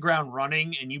hit the ground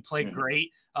running and you play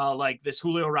great, like this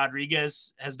Julio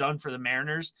Rodriguez has done for the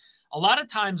Mariners, a lot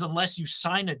of times, unless you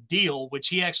sign a deal, which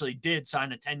he actually did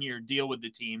sign a 10-year deal with the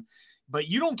team, but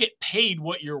you don't get paid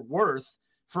what you're worth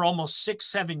for almost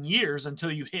 6-7 years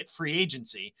until you hit free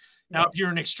agency. Now, if you're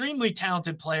an extremely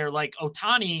talented player like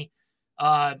Ohtani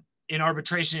in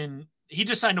arbitration, he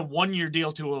just signed a 1-year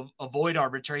deal to avoid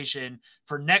arbitration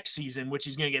for next season, which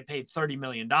he's going to get paid $30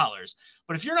 million.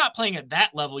 But if you're not playing at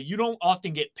that level, you don't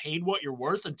often get paid what you're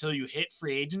worth until you hit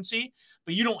free agency,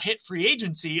 but you don't hit free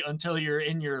agency until you're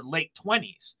in your late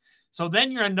 20s. So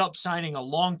then you end up signing a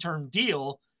long-term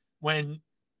deal when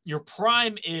your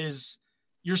prime is,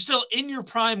 you're still in your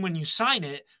prime when you sign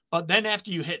it, but then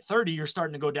after you hit 30, you're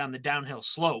starting to go down the downhill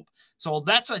slope. So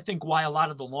that's, I think, why a lot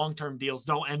of the long-term deals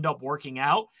don't end up working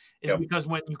out is because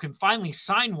when you can finally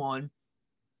sign one,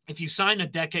 if you sign a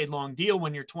decade-long deal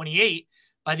when you're 28,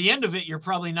 by the end of it, you're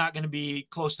probably not going to be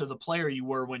close to the player you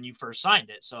were when you first signed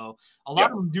it. So a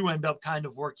lot of them do end up kind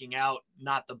of working out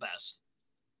not the best.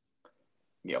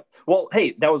 Yep. Well,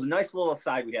 hey, that was a nice little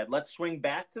aside we had. Let's swing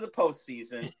back to the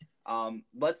postseason.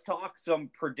 Let's talk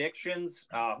some predictions,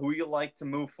 who you like to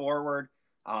move forward.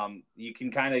 You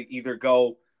can kind of either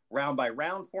go round by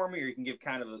round for me, or you can give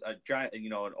kind of a giant,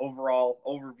 an overall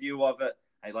overview of it.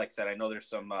 Like I said, I know there's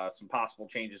some possible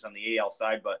changes on the AL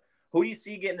side, but who do you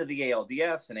see getting to the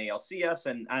ALDS and ALCS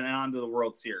and on to the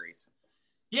World Series?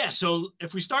 Yeah, so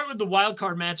if we start with the wild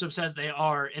card matchups as they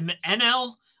are in the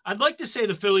NL, I'd like to say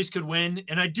the Phillies could win,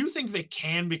 and I do think they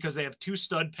can because they have two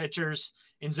stud pitchers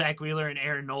in Zach Wheeler and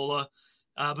Aaron Nola,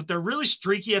 but they're really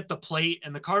streaky at the plate,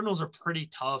 and the Cardinals are pretty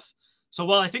tough. So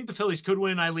while I think the Phillies could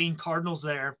win, I lean Cardinals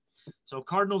there. So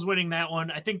Cardinals winning that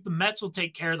one. I think the Mets will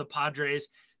take care of the Padres.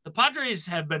 The Padres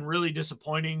have been really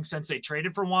disappointing since they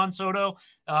traded for Juan Soto.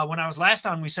 When I was last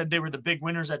on, we said they were the big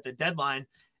winners at the deadline,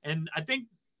 and I think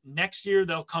next year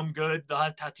they'll come good. They'll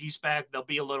have Tatis back. They'll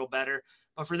be a little better.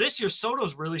 But for this year,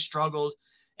 Soto's really struggled.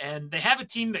 And they have a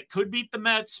team that could beat the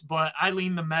Mets, but I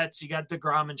lean the Mets. You got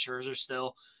DeGrom and Scherzer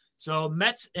still. So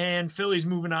Mets and Phillies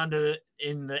moving on to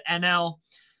in the NL.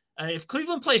 If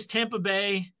Cleveland plays Tampa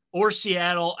Bay or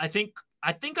Seattle, I think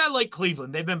I like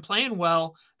Cleveland. They've been playing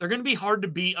well. They're going to be hard to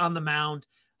beat on the mound.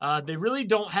 They really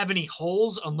don't have any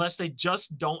holes unless they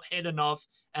just don't hit enough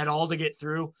at all to get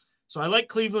through. So I like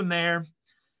Cleveland there.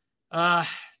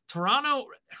 Toronto,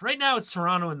 right now it's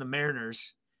Toronto and the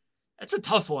Mariners. That's a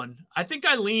tough one. I think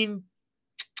I'm going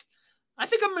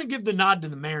to give the nod to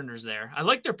the Mariners there. I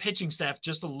like their pitching staff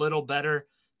just a little better.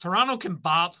 Toronto can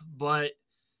bop, but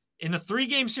in the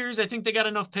 3-game series, I think they got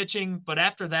enough pitching, but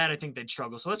after that, I think they'd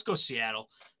struggle. So let's go Seattle.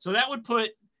 So that would put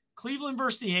Cleveland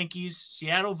versus the Yankees,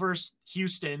 Seattle versus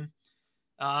Houston,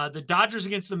 the Dodgers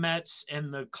against the Mets,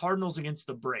 and the Cardinals against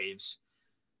the Braves.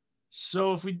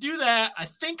 So if we do that, I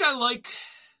think I like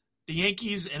the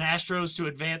Yankees and Astros to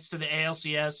advance to the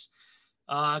ALCS.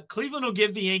 Cleveland will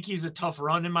give the Yankees a tough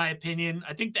run, in my opinion.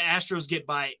 I think the Astros get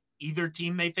by either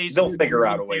team they face. They'll figure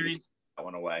out a way to get that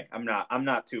one away. I'm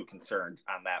not too concerned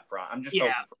on that front. I'm just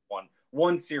hoping for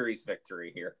one series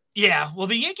victory here. Yeah, well,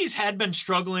 the Yankees had been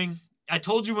struggling. I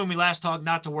told you when we last talked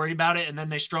not to worry about it, and then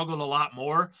they struggled a lot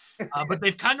more. But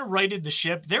they've kind of righted the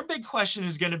ship. Their big question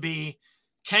is going to be,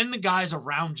 can the guys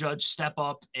around Judge step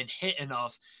up and hit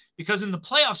enough? Because in the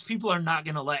playoffs, people are not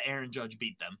going to let Aaron Judge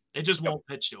beat them. They just won't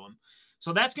pitch to him.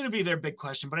 So that's going to be their big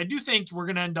question. But I do think we're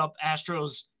going to end up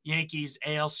Astros, Yankees,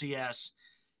 ALCS.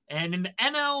 And in the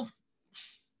NL,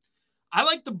 I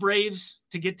like the Braves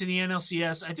to get to the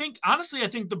NLCS. I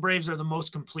think the Braves are the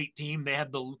most complete team. They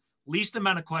have the least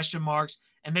amount of question marks,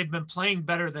 and they've been playing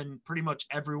better than pretty much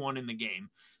everyone in the game.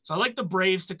 So I like the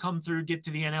Braves to come through, get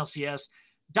to the NLCS.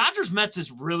 Dodgers-Mets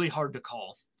is really hard to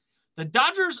call. The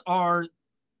Dodgers are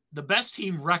the best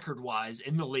team record-wise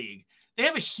in the league. They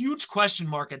have a huge question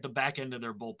mark at the back end of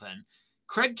their bullpen.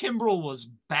 Craig Kimbrell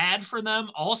was bad for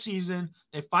them all season.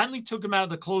 They finally took him out of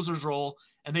the closer's role,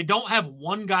 and they don't have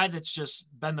one guy that's just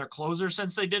been their closer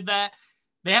since they did that.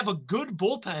 They have a good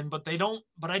bullpen, but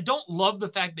I don't love the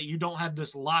fact that you don't have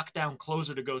this lockdown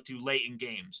closer to go to late in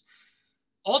games.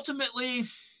 Ultimately,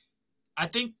 I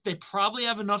think they probably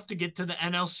have enough to get to the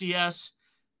NLCS.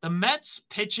 The Mets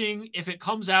pitching, if it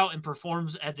comes out and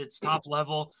performs at its top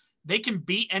level, they can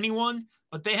beat anyone,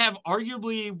 but they have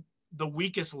arguably the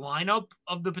weakest lineup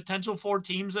of the potential 4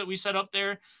 teams that we set up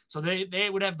there. So they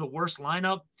would have the worst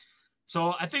lineup.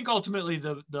 So I think ultimately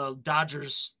the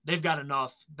Dodgers, they've got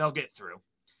enough. They'll get through.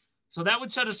 So that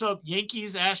would set us up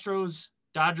Yankees, Astros,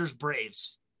 Dodgers,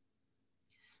 Braves.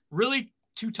 Really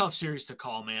 2 tough series to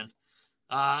call, man.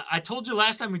 I told you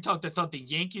last time we talked, I thought the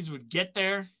Yankees would get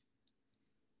there.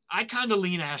 I kind of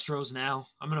lean Astros now.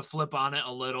 I'm going to flip on it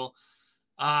a little.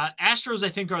 Astros, I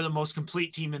think, are the most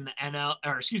complete team in the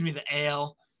the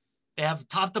AL. They have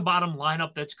top to bottom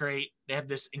lineup that's great. They have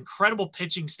this incredible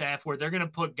pitching staff where they're going to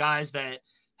put guys that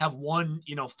have won,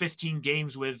 15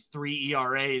 games with 3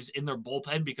 ERAs in their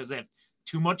bullpen because they have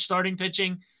too much starting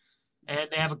pitching. And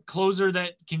they have a closer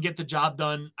that can get the job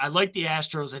done. I like the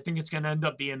Astros. I think it's going to end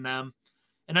up being them.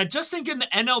 And I just think in the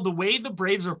NL, the way the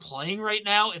Braves are playing right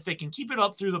now, if they can keep it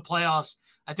up through the playoffs,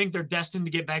 I think they're destined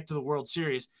to get back to the World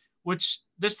Series, which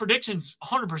this prediction's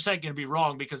 100% going to be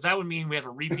wrong because that would mean we have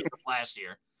a repeat of last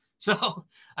year. So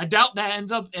I doubt that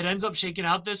ends up shaking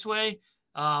out this way.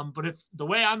 But if the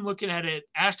way I'm looking at it,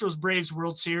 Astros Braves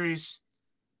World Series,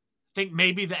 I think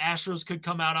maybe the Astros could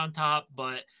come out on top,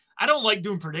 but I don't like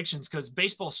doing predictions because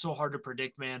baseball's so hard to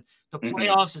predict, man. The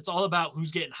playoffs, It's all about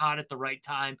who's getting hot at the right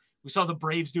time. We saw the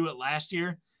Braves do it last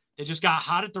year. They just got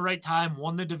hot at the right time,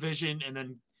 won the division, and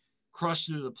then crushed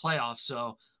through the playoffs.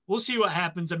 So we'll see what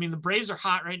happens. I mean, the Braves are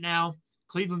hot right now.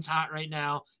 Cleveland's hot right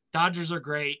now. Dodgers are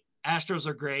great. Astros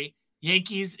are great.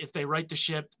 Yankees, if they right the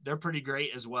ship, they're pretty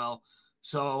great as well.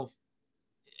 So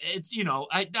it's,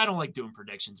 I don't like doing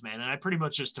predictions, man. And I pretty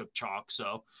much just took chalk.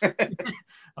 So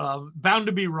bound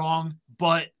to be wrong,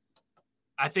 but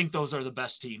I think those are the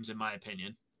best teams in my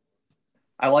opinion.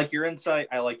 I like your insight.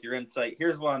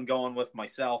 Here's what I'm going with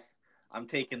myself. I'm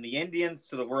taking the Indians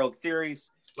to the World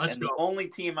Series. Let's go. The only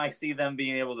team I see them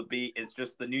being able to beat is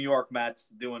just the New York Mets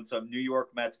doing some New York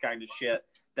Mets kind of shit.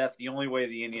 That's the only way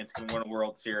the Indians can win a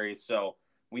World Series. So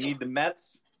we need the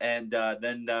Mets and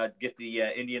then get the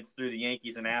Indians through the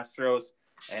Yankees and Astros.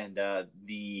 And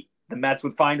the Mets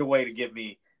would find a way to give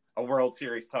me a World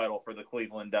Series title for the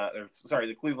Cleveland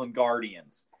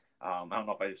Guardians. I don't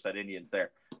know if I just said Indians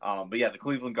there. But yeah, the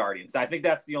Cleveland Guardians. I think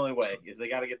that's the only way is they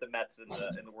got to get the Mets in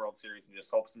the World Series and just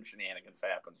hope some shenanigans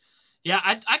happens. Yeah,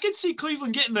 I could see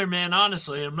Cleveland getting there, man,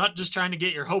 honestly. I'm not just trying to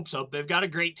get your hopes up. They've got a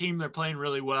great team. They're playing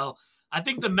really well. I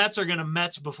think the Mets are going to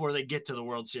Mets before they get to the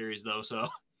World Series, though. So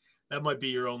that might be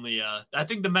your only I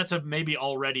think the Mets have maybe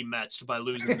already Metsed by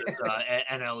losing this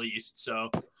NL East.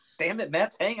 So damn it,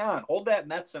 Mets. Hang on. Hold that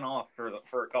Metsin off for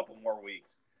a couple more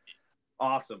weeks.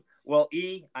 Awesome. Well,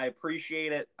 E, I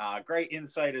appreciate it. Great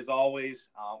insight as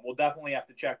always. We'll definitely have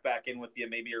to check back in with you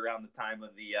maybe around the time of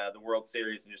the World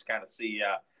Series and just kind of see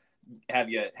have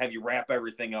you wrap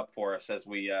everything up for us as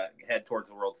we head towards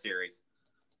the World Series.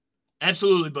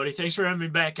 Absolutely, buddy. Thanks for having me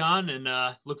back on,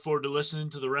 and look forward to listening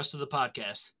to the rest of the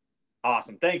podcast.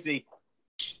 Awesome. Thanks, E.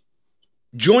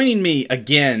 Joining me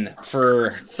again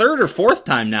for 3rd or 4th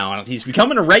time now, he's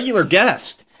becoming a regular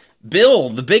guest. Bill,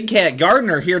 the Big Cat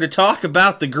Gardner, here to talk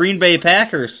about the Green Bay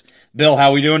Packers. Bill,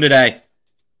 how we doing today?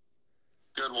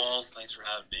 Good, Walls. Thanks for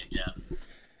having me again.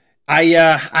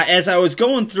 As I was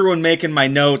going through and making my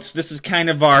notes, this is kind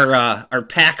of our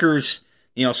Packers,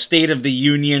 State of the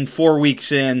Union, 4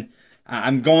 weeks in.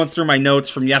 I'm going through my notes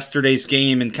from yesterday's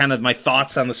game and kind of my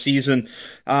thoughts on the season.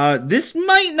 This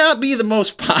might not be the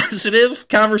most positive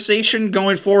conversation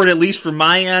going forward, at least from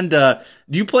my end. Do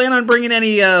you plan on bringing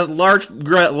any large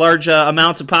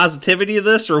amounts of positivity to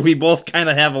this, or we both kind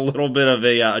of have a little bit of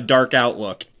a dark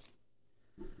outlook?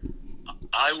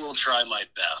 I will try my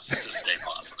best to stay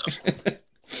positive.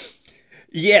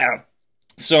 Yeah.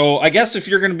 So I guess if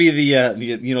you're going to be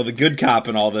the good cop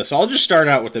in all this, I'll just start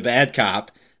out with the bad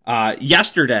cop.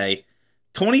 Yesterday,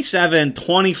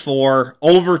 27-24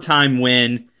 overtime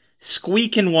win,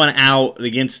 squeaking one out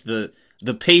against the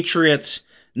Patriots,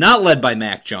 not led by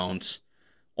Mac Jones.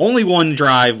 Only one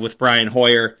drive with Brian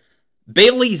Hoyer.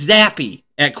 Bailey Zappi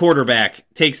at quarterback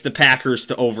takes the Packers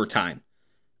to overtime.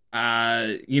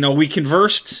 We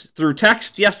conversed through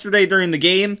text yesterday during the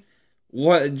game.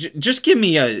 Just give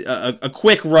me a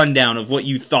quick rundown of what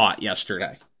you thought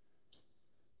yesterday.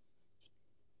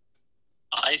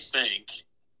 I think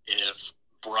if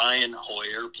Brian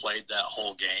Hoyer played that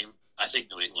whole game, I think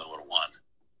New England would have won.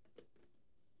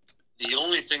 The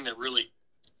only thing that really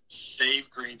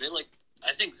saved Green Bay,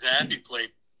 I think Zappi played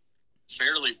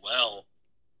fairly well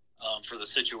for the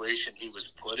situation he was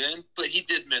put in, but he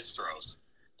did miss throws.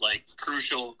 like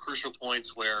crucial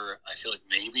points where I feel like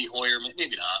maybe Hoyer,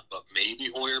 maybe not, but maybe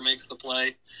Hoyer makes the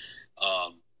play.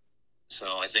 So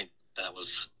I think that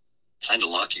was kind of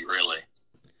lucky, really.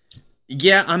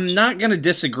 Yeah, I'm not going to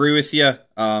disagree with you.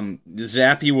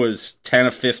 Zappy was 10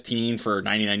 of 15 for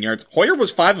 99 yards. Hoyer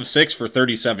was 5 of 6 for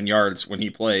 37 yards when he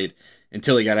played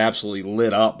until he got absolutely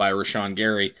lit up by Rashawn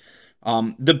Gary.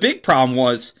 The big problem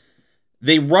was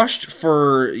they rushed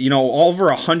for, over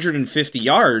 150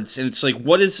 yards, and it's like,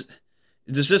 is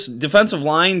this defensive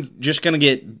line just going to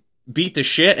get beat to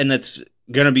shit, and it's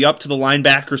going to be up to the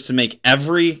linebackers to make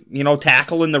every,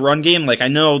 tackle in the run game? Like, I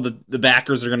know the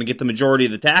backers are going to get the majority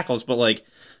of the tackles, but, like,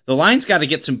 the line's got to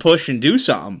get some push and do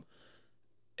something.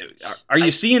 Are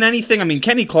you seeing anything? I mean,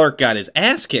 Kenny Clark got his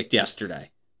ass kicked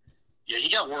yesterday. Yeah,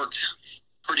 he got worked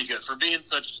pretty good for being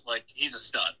such, like, he's a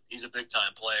stud. He's a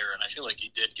big-time player, and I feel like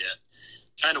he did get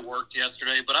kind of worked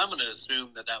yesterday, but I'm going to assume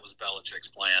that was Belichick's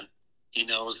plan. He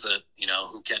knows that,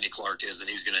 who Kenny Clark is, and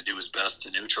he's going to do his best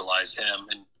to neutralize him,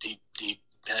 and he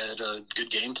had a good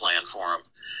game plan for him.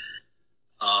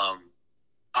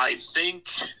 I think,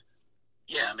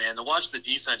 to watch the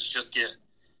defense just get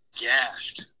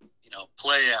gashed,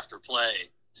 play after play,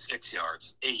 6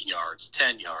 yards, 8 yards,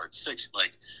 10 yards, 6,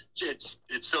 like, it's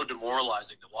so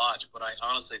demoralizing to watch, but I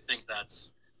honestly think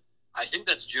that's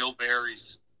Joe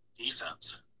Barry's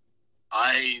defense.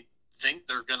 I think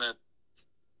they're going to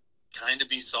kind of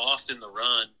be soft in the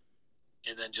run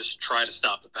and then just try to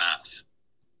stop the pass.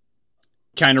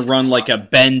 Kind of run like a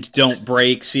bend, don't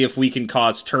break, see if we can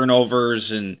cause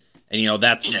turnovers, and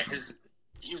that's... Yeah, because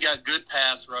you've got good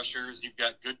pass rushers, you've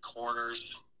got good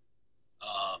corners,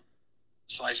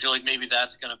 so I feel like maybe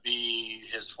that's going to be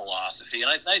his philosophy. And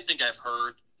I think I've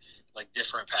heard, like,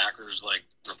 different Packers, like,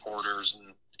 reporters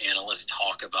and analysts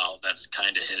talk about that's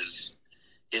kind of his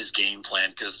game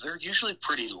plan, because they're usually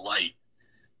pretty light.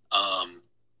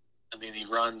 He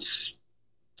runs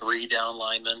 3 down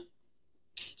linemen,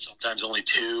 sometimes only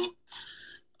 2.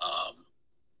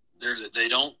 They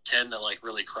don't tend to, like,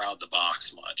 really crowd the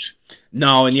box much.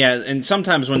 No, and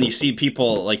sometimes when you see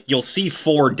people, like, you'll see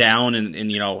 4 down in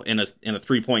a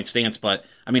 3-point stance, but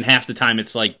I mean, half the time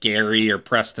it's like Gary or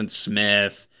Preston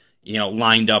Smith,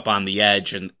 lined up on the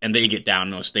edge, and they get down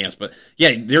in those stance. But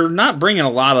yeah, they're not bringing a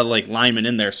lot of, like, linemen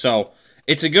in there, so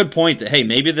it's a good point that, hey,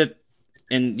 maybe that.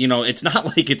 And, it's not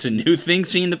like it's a new thing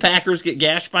seeing the Packers get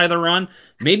gashed by the run.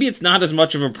 Maybe it's not as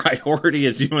much of a priority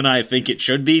as you and I think it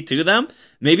should be to them.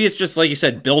 Maybe it's just, like you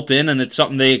said, built in, and it's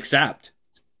something they accept.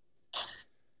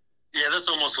 Yeah, that's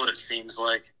almost what it seems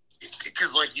like.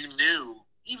 Because, like, you knew,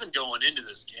 even going into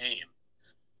this game,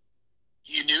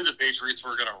 you knew the Patriots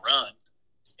were going to run.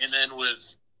 And then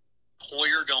with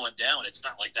Hoyer going down, it's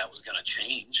not like that was going to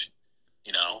change,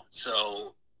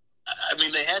 So, I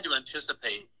mean, they had to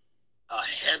anticipate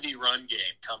a heavy run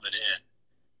game coming in,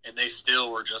 and they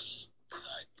still were just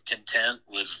content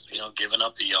with, giving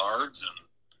up the yards, and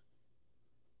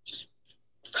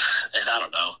I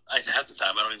don't know. Half the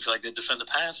time I don't even feel like they defend the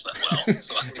pass that well,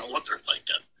 so I don't know what they're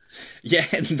thinking. Yeah,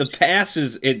 and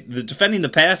the defending the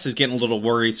pass is getting a little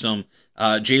worrisome.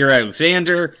 Jair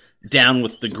Alexander down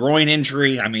with the groin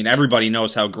injury. I mean, everybody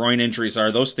knows how groin injuries are.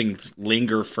 Those things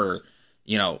linger for,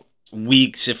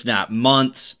 weeks, if not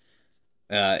months.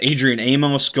 Adrian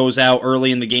Amos goes out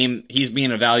early in the game. He's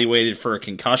being evaluated for a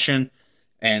concussion.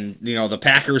 And, the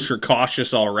Packers were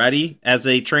cautious already as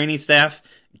a training staff.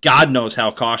 God knows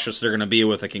how cautious they're going to be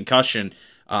with a concussion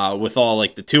with all,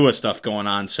 like, the Tua stuff going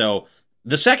on. So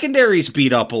the secondary's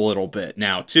beat up a little bit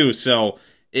now, too. So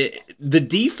the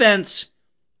defense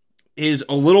is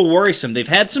a little worrisome. They've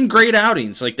had some great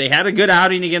outings. Like, they had a good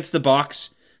outing against the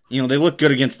Bucs. They look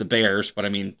good against the Bears, but, I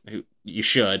mean, you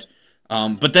should.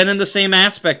 But then in the same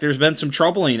aspect, there's been some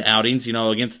troubling outings,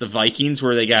 against the Vikings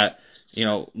where they got,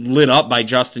 lit up by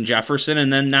Justin Jefferson.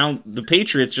 And then now the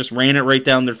Patriots just ran it right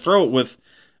down their throat with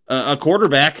a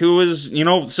quarterback who is,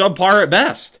 subpar at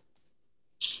best.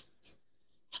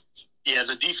 Yeah,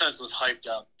 the defense was hyped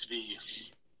up to be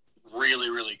really,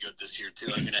 really good this year,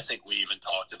 too. I mean, I think we even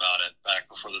talked about it back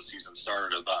before the season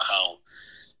started about how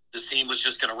this team was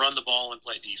just going to run the ball and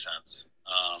play defense.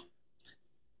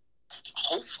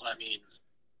 Hopefully, I mean,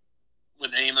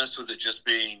 with Amos, with it just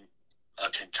being a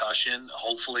concussion,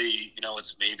 hopefully,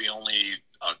 it's maybe only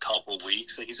a couple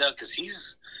weeks that he's out, because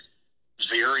he's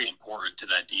very important to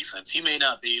that defense. He may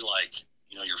not be like,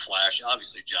 your flash.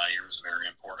 Obviously, Jair is very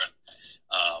important.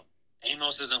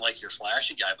 Amos isn't like your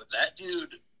flashy guy, but that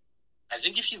dude, I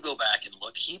think if you go back and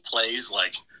look, he plays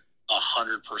like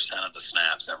 100% of the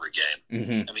snaps every game.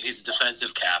 Mm-hmm. I mean, he's a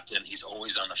defensive captain. He's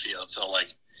always on the field. So,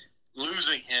 like,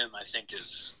 losing him, I think,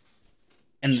 is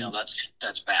And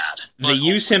that's bad. They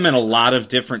use him in a lot of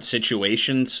different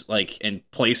situations, like in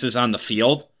places on the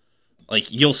field.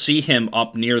 Like, you'll see him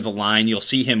up near the line. You'll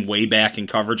see him way back in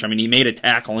coverage. I mean, he made a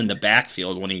tackle in the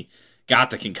backfield when he got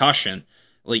the concussion.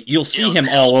 Like, you'll see him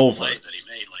all over. That he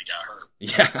made when he got hurt.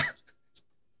 Yeah.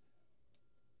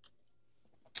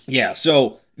 Yeah,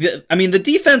 so, the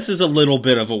defense is a little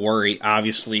bit of a worry,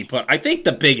 obviously, but I think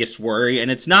the biggest worry,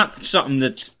 and it's not something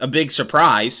that's a big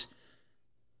surprise,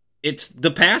 it's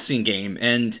the passing game.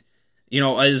 And,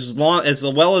 as well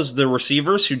as the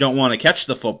receivers who don't want to catch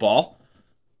the football,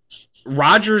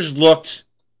 Rodgers looked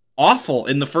awful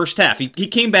in the first half. He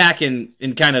came back and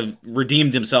kind of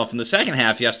redeemed himself in the second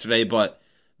half yesterday, but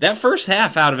that first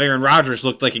half out of Aaron Rodgers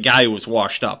looked like a guy who was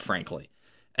washed up, frankly.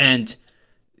 And,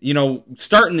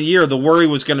 starting the year, the worry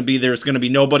was going to be there's going to be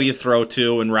nobody to throw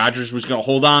to, and Rodgers was going to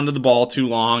hold on to the ball too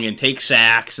long and take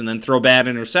sacks and then throw bad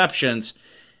interceptions.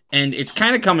 And it's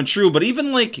kind of coming true, but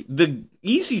even like the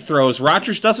easy throws,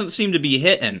 Rodgers doesn't seem to be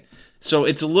hitting. So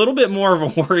it's a little bit more of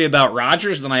a worry about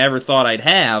Rodgers than I ever thought I'd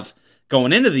have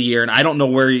going into the year, and I don't know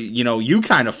where, you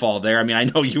kind of fall there. I mean, I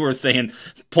know you were saying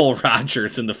pull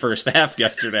Rodgers in the first half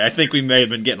yesterday. I think we may have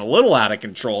been getting a little out of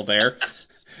control there.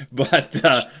 But,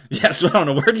 so I don't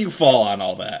know. Where do you fall on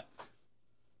all that?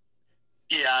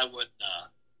 Yeah, I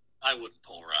wouldn't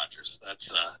pull Rodgers.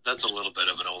 That's a little bit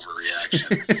of an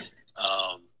overreaction.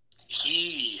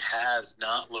 He has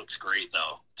not looked great,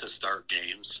 though, to start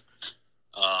games.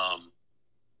 I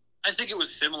think it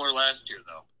was similar last year,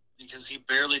 though, because he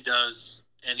barely does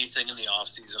anything in the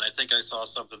offseason. I think I saw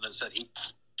something that said he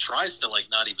tries to,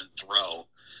 not even throw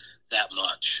that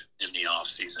much in the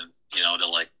offseason,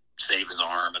 to, save his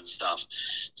arm and stuff.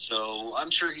 So I'm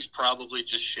sure he's probably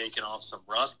just shaking off some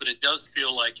rust, but it does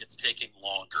feel like it's taking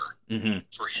longer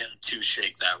for him to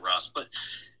shake that rust. But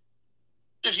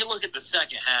if you look at the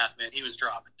second half, man, he was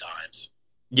dropping dimes.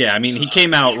 Yeah, I mean, he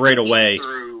came out right away. He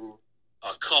threw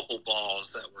a couple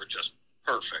balls that were just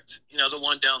perfect. The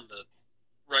one down the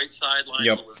right sideline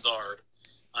to Lazard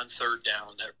on third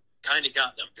down that kind of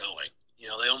got them going.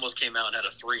 They almost came out and had a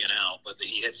 3-and-out, but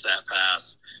he hits that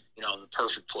pass, in the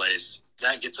perfect place.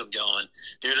 That gets them going.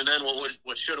 Dude, and then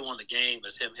what should have won the game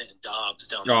is him hitting Dobbs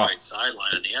down the right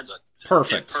sideline in the end zone.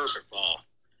 Perfect. Perfect ball.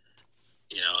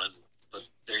 But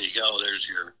there you go. There's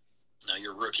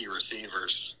your rookie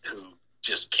receivers who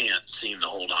just can't seem to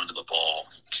hold on to the ball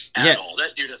at all.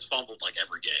 That dude has fumbled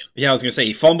every game. Yeah, I was going to say,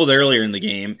 he fumbled earlier in the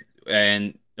game,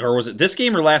 or was it this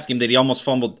game or last game that he almost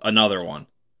fumbled another one?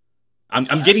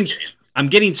 I'm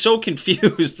getting so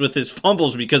confused with his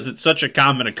fumbles because it's such a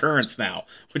common occurrence now,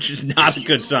 which is not a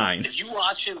good sign. If you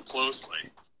watch him closely,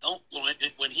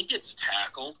 when he gets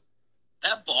tackled,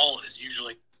 that ball is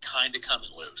usually kind of coming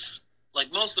loose.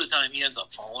 Most of the time he ends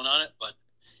up falling on it, but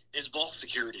his ball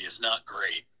security is not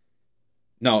great.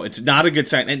 No, it's not a good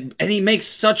sign. And he makes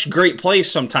such great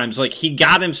plays sometimes. He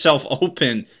got himself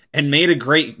open and made a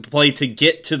great play to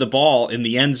get to the ball in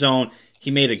the end zone. He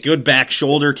made a good back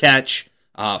shoulder catch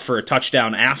for a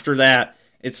touchdown after that.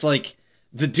 It's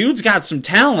the dude's got some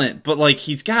talent, but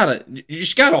you just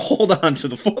gotta hold on to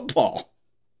the football.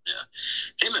 Yeah.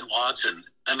 Him and Watson,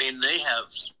 they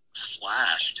have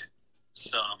flashed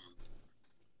some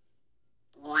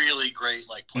really great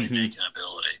playmaking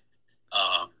ability.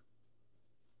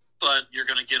 But you're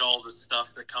going to get all the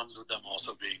stuff that comes with them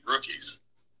also being rookies.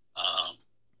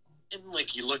 And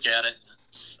you look at it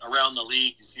around the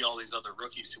league, you see all these other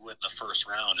rookies who went in the first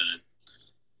round, and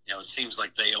it seems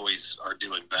like they always are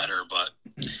doing better. But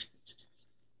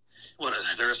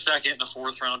they're a second and a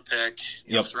fourth round pick,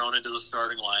 thrown into the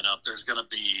starting lineup. There's going to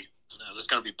be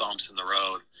bumps in the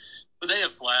road, but they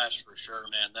have flashed for sure,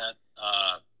 man.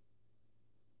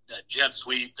 That jet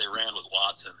sweep they ran with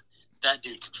Watson, that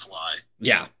dude can fly.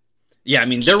 Yeah. There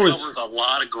he covers a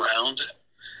lot of ground.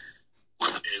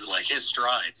 His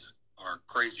strides are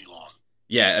crazy long.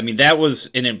 Yeah, that was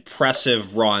an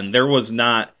impressive run. There was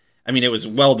not, it was a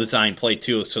well-designed play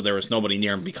too, so there was nobody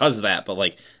near him because of that,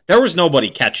 but there was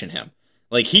nobody catching him.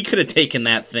 He could have taken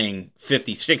that thing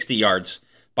 50, 60 yards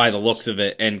by the looks of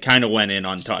it and kind of went in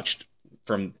untouched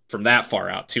from that far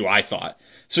out too, I thought.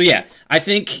 So yeah, I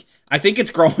think it's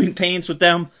growing pains with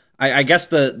them. I guess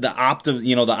the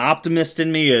optimist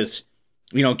in me is,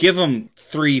 give them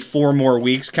 3-4 more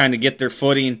weeks, kind of get their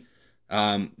footing.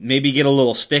 Maybe get a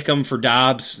little stickum for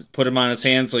Dobbs, put him on his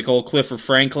hands like old Clifford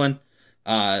Franklin.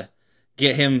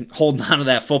 Get him holding on to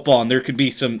that football, and there could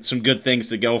be some good things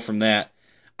to go from that.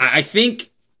 I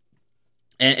think,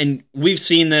 and we've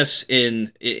seen this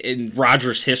in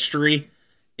Rodgers' history,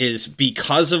 is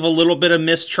because of a little bit of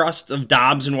mistrust of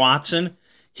Dobbs and Watson,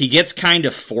 he gets kind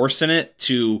of forcing it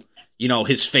to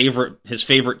his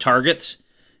favorite targets.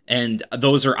 and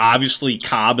those are obviously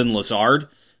Cobb and Lazard.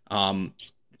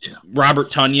 Robert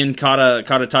Tonyan caught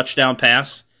a touchdown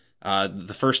pass.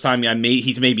 The first time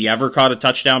he's maybe ever caught a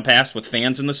touchdown pass with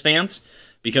fans in the stands,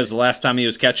 because the last time he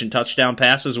was catching touchdown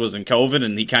passes was in COVID,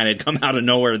 and he kind of had come out of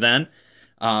nowhere then.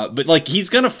 But like, he's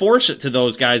going to force it to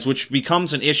those guys, which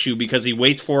becomes an issue because he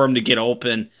waits for them to get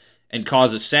open and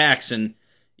causes sacks. And,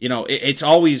 you know, he's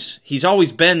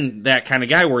always been that kind of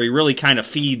guy where he really kind of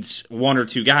feeds one or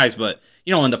two guys. But,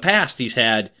 you know, in the past, he's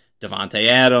had Devontae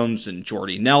Adams and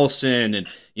Jordy Nelson and,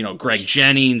 you know, Greg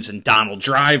Jennings and Donald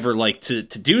Driver, like, to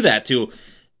do that to.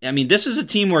 I mean, this is a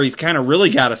team where he's kind of really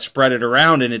got to spread it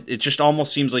around, and it just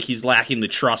almost seems like he's lacking the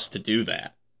trust to do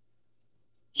that.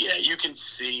 Yeah, you can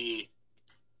see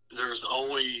there's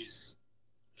always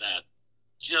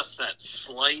that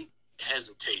slight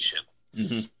hesitation.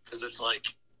 Because it's like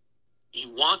he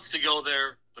wants to go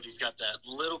there, but he's got that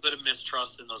little bit of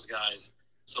mistrust in those guys.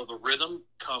 So the rhythm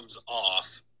comes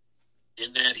off,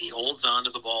 and then he holds on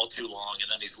to the ball too long,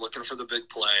 and then he's looking for the big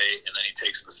play, and then he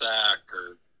takes the sack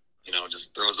or, you know,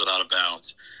 just throws it out of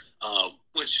bounds,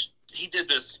 which he did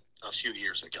this a few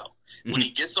years ago. When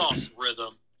he gets off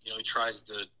rhythm, you know, he tries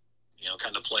to, you know,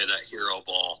 kind of play that hero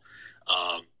ball.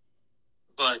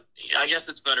 But I guess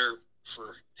it's better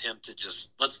for him to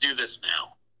just, let's do this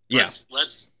now. Yeah.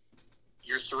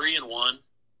 You're 3-1,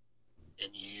 and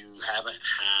you haven't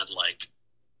had, like,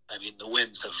 I mean, the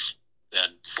wins have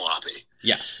been sloppy.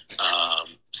 Yes.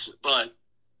 But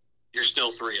you're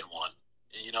still 3-1.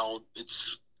 You know,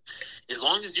 it's, as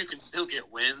long as you can still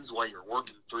get wins while you're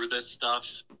working through this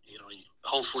stuff, you know,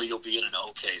 hopefully you'll be in an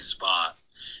okay spot,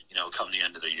 you know, come the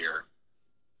end of the year.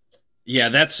 Yeah,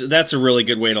 that's a really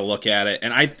good way to look at it.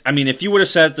 And I mean, if you would have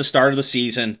said at the start of the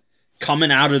season,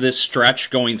 coming out of this stretch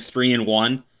going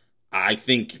 3-1, I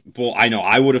think, well, I know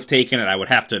I would have taken it. I would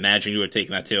have to imagine you would have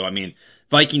taken that too. I mean,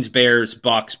 Vikings, Bears,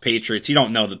 Bucks, Patriots. You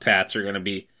don't know the Pats are going to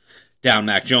be down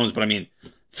Mac Jones, but I mean,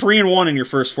 3-1 in your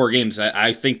first 4 games.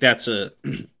 I think that's a,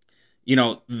 you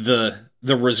know, the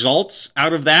results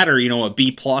out of that are, you know, a B+,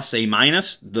 A-.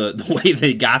 The way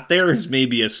they got there is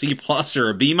maybe a C+ or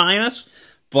a B-.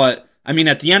 But I mean,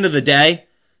 at the end of the day,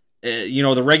 you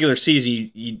know, the regular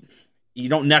season, you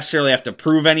don't necessarily have to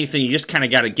prove anything. You just kind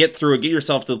of got to get through it, get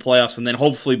yourself to the playoffs, and then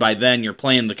hopefully by then you're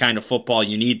playing the kind of football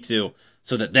you need to,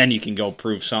 so that then you can go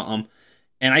prove something.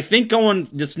 And I think going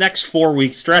this next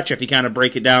 4-week stretch, if you kind of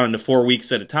break it down into 4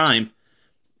 weeks at a time,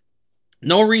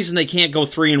 no reason they can't go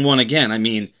 3-1 again. I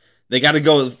mean, they got to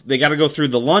go through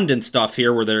the London stuff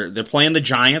here, where they're playing the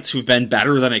Giants, who've been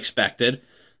better than expected.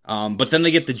 But then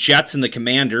they get the Jets and the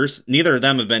Commanders. Neither of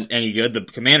them have been any good. The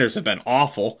Commanders have been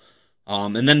awful.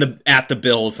 And then at the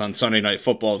Bills on Sunday Night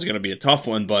Football is going to be a tough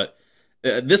one. But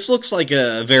this looks like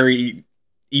a very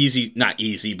easy, not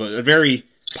easy, but a very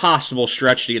possible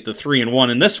stretch to get to 3-1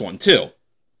 in this one too.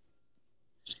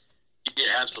 Yeah,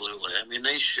 absolutely. I mean,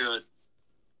 they should,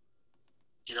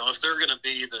 you know, if they're going to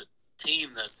be the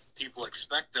team that people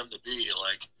expect them to be,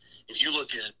 like, if you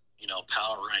look at, you know,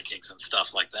 power rankings and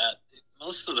stuff like that,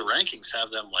 most of the rankings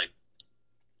have them, like,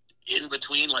 in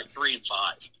between, like, 3 and 5.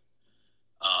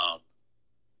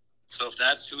 So if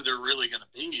that's who they're really going to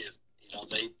be, you know,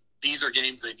 these are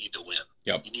games they need to win.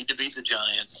 Yep. You need to beat the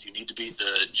Giants, you need to beat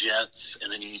the Jets,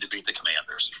 and then you need to beat the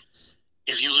Commanders.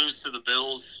 If you lose to the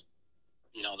Bills,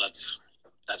 you know, that's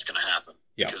going to happen.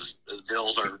 Yep. Because the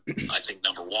Bills are, I think,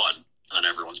 number 1 on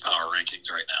everyone's power rankings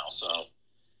right now. So,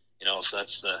 you know, if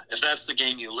that's the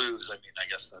game you lose, I mean, I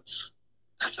guess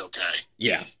that's okay.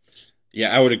 Yeah.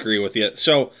 Yeah, I would agree with you.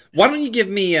 So why don't you give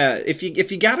me, if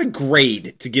you got a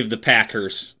grade to give the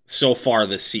Packers so far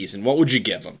this season, what would you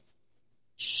give them?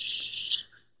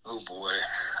 Oh boy.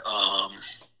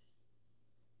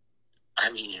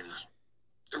 I mean,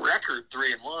 the record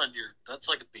 3-1, that's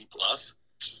like a B+.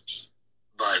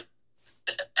 But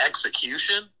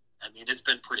execution, I mean, it's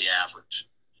been pretty average.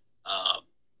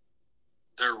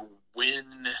 Their win,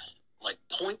 like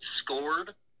points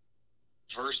scored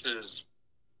versus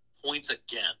points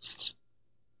against,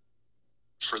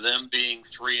 for them being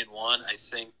 3-1, I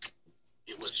think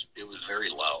it was very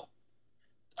low.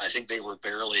 I think they were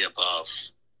barely above.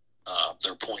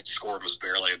 Their points scored was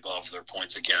barely above their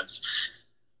points against.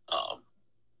 I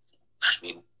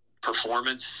mean,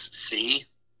 performance C,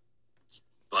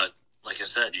 but like I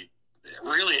said,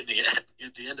 really at the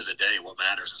end of the day, what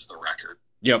matters is the record.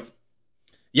 Yep.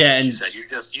 Yeah, and you said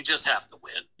you just have to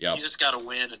win. Yep. You just got to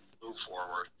win and move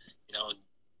forward. You know, and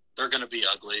they're going to be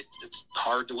ugly. It's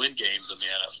hard to win games in the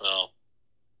NFL.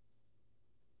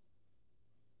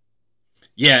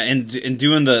 Yeah, and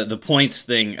doing the points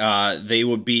thing, they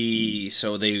would be,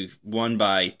 so they won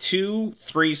by 2,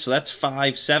 3, so that's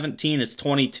 5, 17 is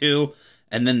 22,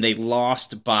 and then they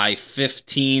lost by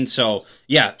 15. So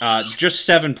yeah, just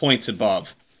 7 points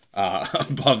above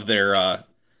their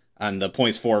on the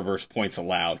points for versus points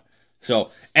allowed.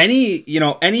 So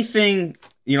anything,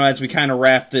 as we kind of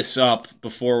wrap this up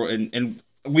before, and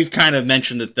we've kind of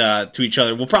mentioned it to each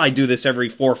other. We'll probably do this every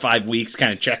 4 or 5 weeks,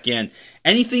 kind of check in.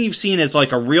 Anything you've seen as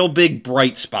like a real big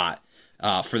bright spot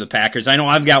for the Packers? I know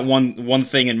I've got one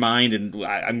thing in mind, and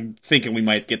I'm thinking we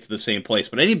might get to the same place.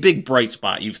 But any big bright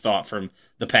spot you've thought from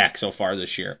the Pack so far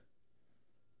this year?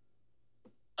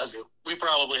 We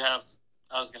probably have.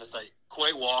 I was going to say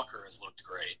Quay Walker has looked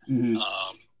great. Mm-hmm.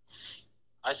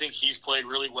 I think he's played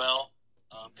really well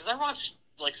because I watched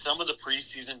like some of the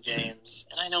preseason games,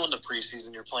 and I know in the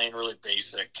preseason you're playing really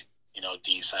basic,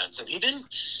 defense, and he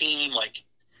didn't seem like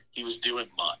he was doing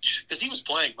much because he was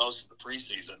playing most of the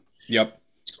preseason. Yep.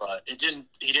 But he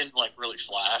didn't like really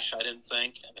flash. I didn't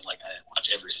think. I didn't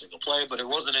watch every single play, but it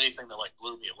wasn't anything that like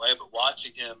blew me away. But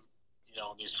watching him, in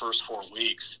these first 4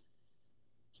 weeks,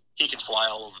 he can fly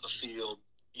all over the field.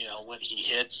 When he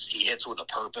hits with a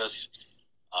purpose.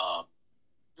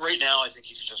 Right now, I think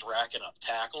he's just racking up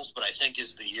tackles, but I think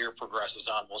as the year progresses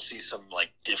on, we'll see some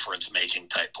like difference-making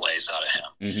type plays out of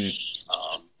him.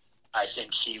 Mm-hmm. I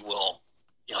think he will,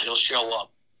 he'll show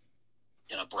up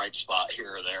in a bright spot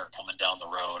here or there coming down the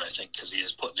road. I think because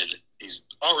he's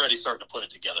already starting to put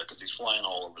it together because he's flying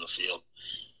all over the field.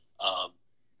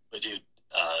 But dude,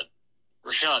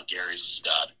 Rashawn Gary's a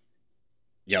stud.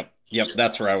 Yep,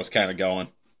 that's where I was kind of going.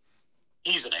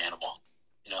 He's an animal.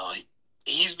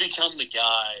 He's become the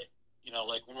guy,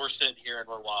 like when we're sitting here and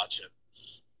we're watching,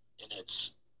 and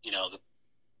it's, the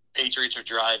Patriots are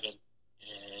driving,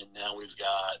 and now we've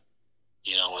got,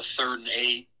 a 3rd and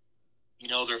 8,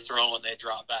 they're throwing, they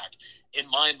drop back. In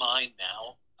my mind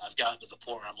now, I've gotten to the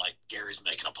point where I'm like, Gary's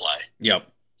making a play. Yep.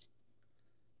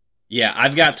 Yeah,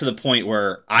 I've got to the point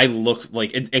where I look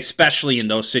like, especially in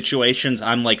those situations,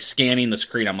 I'm like scanning the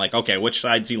screen. I'm like, okay, which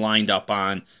side's he lined up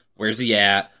on? Where's he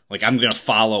at? Like, I'm going to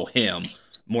follow him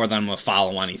more than I'm going to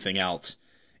follow anything else.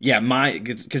 Yeah,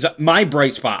 because my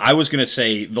bright spot, I was going to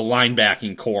say the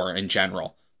linebacking core in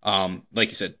general. Like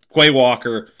you said, Quay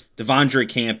Walker, Devondre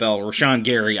Campbell, Rashawn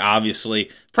Gary, obviously.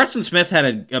 Preston Smith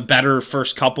had a better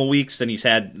first couple weeks than he's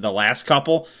had the last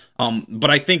couple. But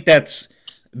I think that's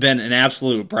been an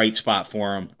absolute bright spot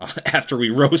for him after we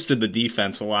roasted the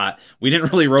defense a lot. We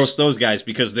didn't really roast those guys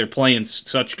because they're playing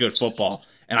such good football.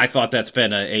 And I thought that's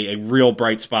been a real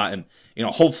bright spot and,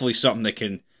 hopefully something that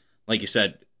can, like you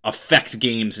said, affect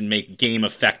games and make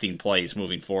game-affecting plays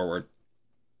moving forward.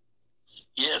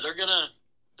 Yeah, they're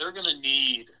gonna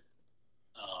need,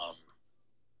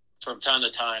 from time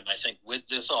to time, I think, with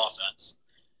this offense,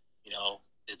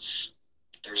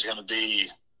 there's going to be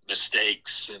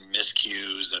mistakes and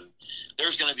miscues, and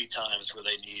there's going to be times where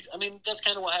they need. I mean, that's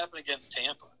kind of what happened against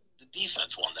Tampa. The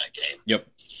defense won that game. Yep.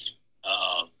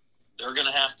 They're going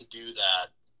to have to do that,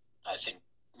 I think,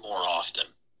 more often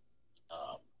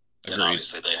than Agreed.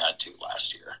 obviously they had to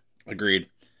last year. Agreed.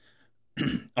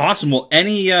 Awesome. Well,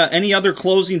 any other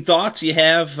closing thoughts you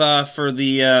have for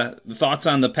the thoughts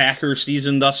on the Packers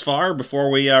season thus far before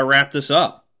we wrap this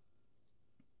up?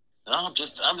 No,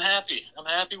 I'm happy. I'm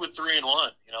happy with 3-1.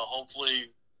 Hopefully,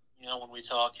 when we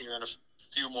talk here in a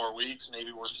few more weeks,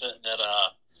 maybe we're sitting at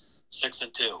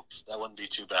 6-2. That wouldn't be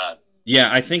too bad.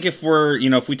 Yeah, I think if we're,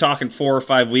 if we talk in 4 or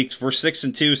 5 weeks, if we're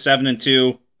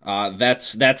 6-2, 7-2,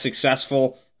 that's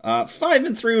successful.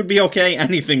 5-3 would be okay.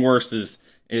 Anything worse is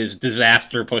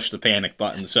disaster. Push the panic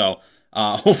button. So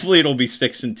hopefully it'll be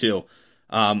 6-2.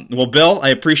 Well, Bill, I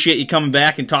appreciate you coming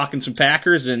back and talking some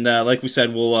Packers, and like we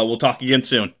said, we'll talk again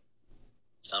soon.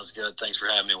 Sounds good. Thanks for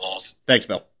having me, Walls. Thanks,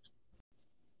 Bill.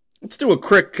 Let's do a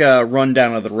quick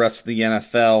rundown of the rest of the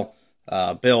NFL.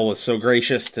 Bill was so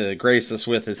gracious to grace us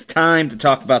with his time to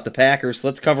talk about the Packers.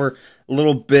 Let's cover a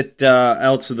little bit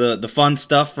else of the fun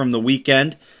stuff from the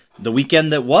weekend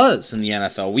that was in the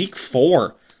NFL. Week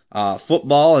 4,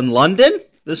 football in London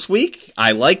this week.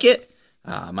 I like it.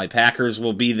 My Packers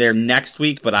will be there next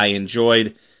week, but I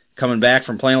enjoyed coming back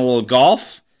from playing a little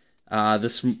golf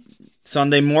this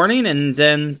Sunday morning, and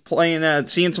then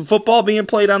seeing some football being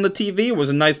played on the TV. It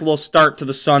was a nice little start to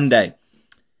the Sunday.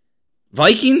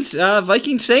 Vikings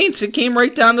Saints, it came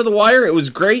right down to the wire. It was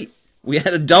great. We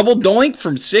had a double doink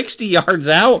from 60 yards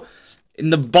out,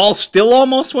 and the ball still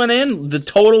almost went in. The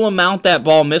total amount that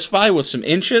ball missed by was some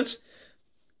inches.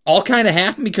 All kind of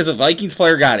happened because a Vikings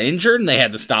player got injured, and they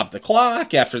had to stop the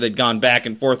clock after they'd gone back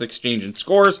and forth exchanging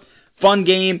scores. Fun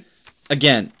game.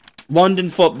 Again, London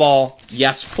football,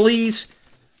 yes please.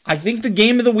 I think the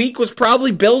game of the week was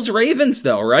probably Bills-Ravens,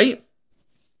 though, right?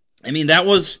 I mean, that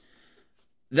was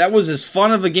that was as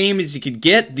fun of a game as you could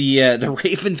get. The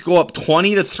Ravens go up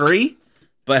 20-3,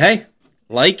 but hey,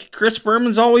 like Chris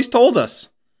Berman's always told us,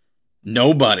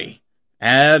 nobody,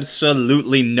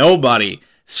 absolutely nobody,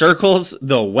 circles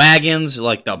the wagons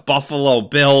like the Buffalo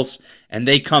Bills, and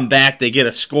they come back, they get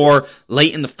a score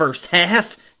late in the first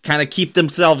half, kind of keep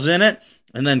themselves in it,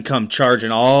 and then come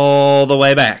charging all the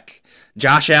way back.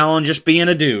 Josh Allen just being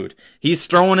a dude. He's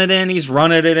throwing it in, he's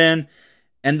running it in.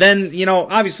 And then,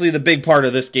 obviously the big part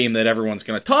of this game that everyone's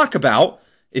going to talk about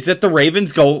is that the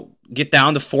Ravens get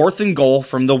down to 4th and goal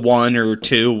from the 1 or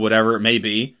 2, whatever it may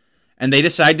be, and they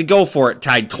decide to go for it,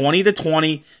 tied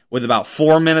 20-20 with about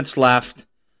 4 minutes left,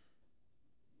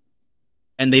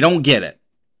 and they don't get it.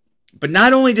 But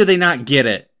not only do they not get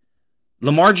it,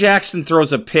 Lamar Jackson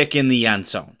throws a pick in the end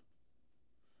zone.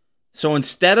 So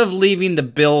instead of leaving the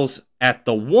Bills at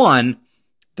the 1,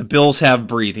 the Bills have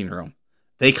breathing room.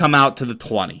 They come out to the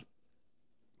 20.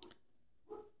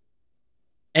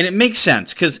 And it makes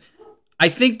sense because I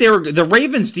think the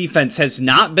Ravens defense has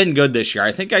not been good this year.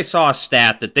 I think I saw a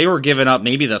stat that they were giving up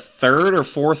maybe the 3rd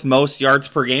or 4th most yards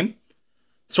per game.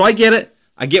 So I get it.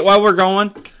 I get why we're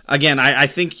going. Again, I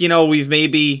think, we've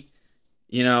maybe,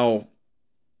 we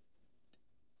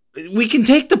can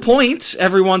take the points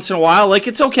every once in a while. Like,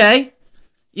 it's okay.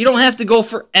 You don't have to go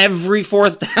for every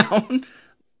 4th down.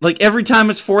 Like, every time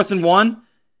it's 4th and 1.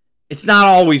 It's not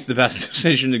always the best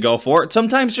decision to go for it.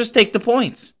 Sometimes just take the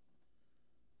points.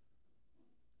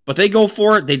 But they go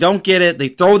for it. They don't get it. They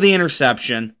throw the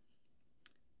interception.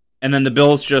 And then the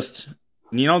Bills just,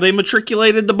 they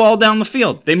matriculated the ball down the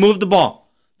field. They moved the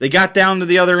ball. They got down to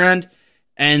the other end.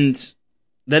 And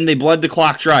then they bled the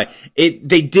clock dry. They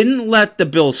didn't let the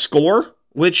Bills score,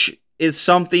 which is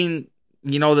something,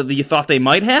 that you thought they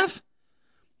might have.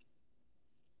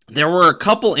 There were a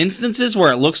couple instances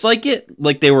where it looks like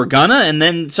they were gonna, and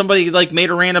then somebody made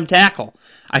a random tackle.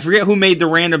 I forget who made the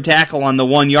random tackle on the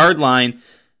 1 yard line,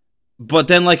 but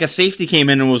then a safety came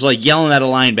in and was yelling at a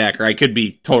linebacker. I could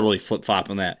be totally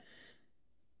flip-flopping that.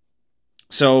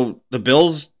 So the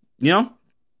Bills,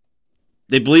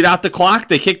 they bleed out the clock.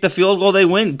 They kick the field goal. They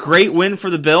win. Great win for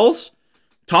the Bills.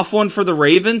 Tough one for the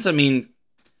Ravens. I mean,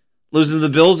 losing to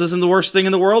the Bills isn't the worst thing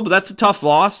in the world, but that's a tough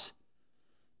loss.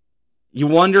 You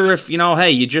wonder if,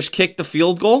 hey, you just kick the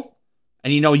field goal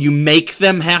and, you make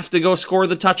them have to go score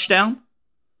the touchdown.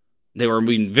 They were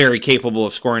being very capable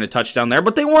of scoring a touchdown there,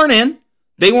 but they weren't in.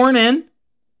 They weren't in.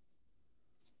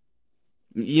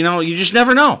 You just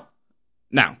never know.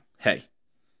 Now, hey,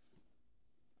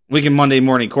 we can Monday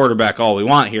morning quarterback all we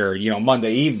want here,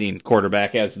 Monday evening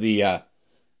quarterback as the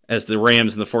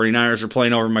Rams and the 49ers are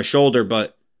playing over my shoulder,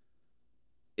 but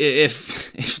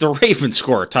if the Ravens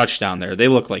score a touchdown there, they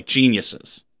look like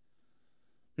geniuses.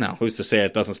 Now, who's to say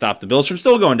it doesn't stop the Bills from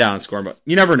still going down and scoring, but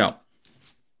you never know.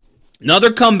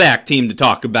 Another comeback team to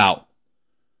talk about.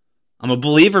 I'm a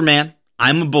believer, man.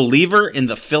 I'm a believer in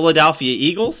the Philadelphia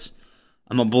Eagles.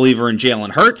 I'm a believer in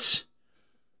Jalen Hurts.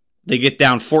 They get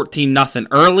down 14-0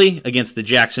 early against the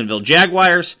Jacksonville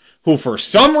Jaguars, who for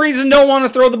some reason don't want to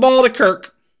throw the ball to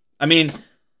Kirk. I mean,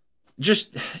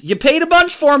 just, you paid a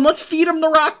bunch for him. Let's feed him the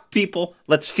rock, people.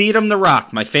 Let's feed him the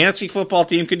rock. My fantasy football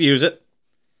team could use it.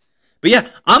 But yeah,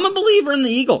 I'm a believer in the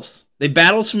Eagles. They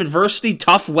battle some adversity,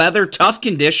 tough weather, tough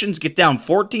conditions, get down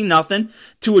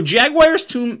 14-0 to a Jaguars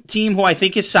team who I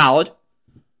think is solid.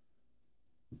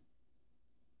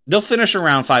 They'll finish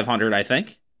around 500, I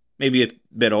think. Maybe a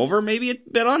bit over, maybe a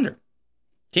bit under.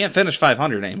 Can't finish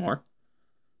 500 anymore.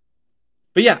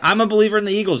 But yeah, I'm a believer in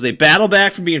the Eagles. They battle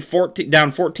back from being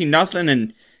down 14-0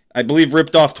 and I believe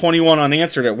ripped off 21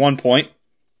 unanswered at one point.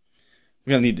 I'm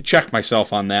going to need to check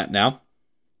myself on that now.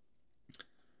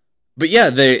 But yeah,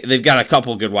 they've got a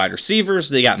couple good wide receivers.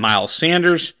 They got Miles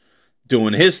Sanders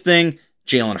doing his thing.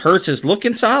 Jalen Hurts is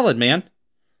looking solid, man.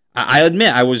 I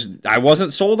admit I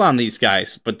wasn't sold on these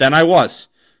guys, but then I was.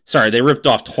 Sorry, they ripped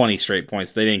off 20 straight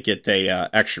points. They didn't get a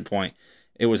extra point.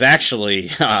 It was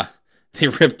actually they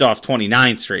ripped off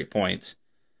 29 straight points.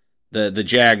 The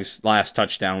Jags' last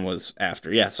touchdown was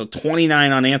after. Yeah, so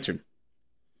 29 unanswered.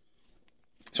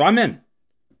 So I'm in.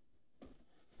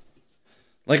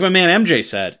 Like my man MJ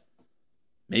said,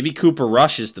 maybe Cooper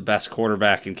Rush is the best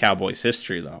quarterback in Cowboys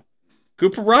history, though.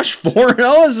 Cooper Rush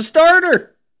 4-0 as a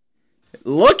starter.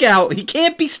 Look out. He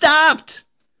can't be stopped.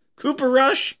 Cooper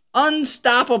Rush,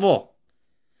 unstoppable.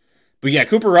 But yeah,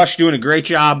 Cooper Rush doing a great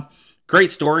job.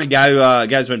 Great story.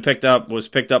 Guy's been picked up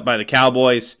by the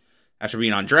Cowboys after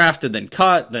being undrafted, then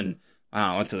cut, then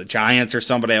went to the Giants or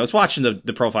somebody. I was watching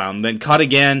the profile, and then cut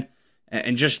again,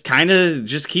 and just kind of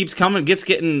just keeps coming,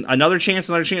 getting another chance.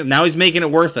 Now he's making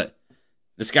it worth it.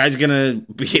 This guy's going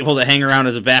to be able to hang around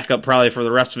as a backup probably for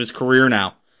the rest of his career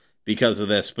now. because of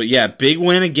this. But yeah, big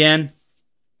win again.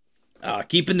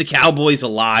 Keeping the Cowboys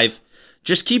alive.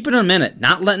 Just keeping them in it.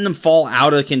 Not letting them fall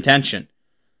out of contention.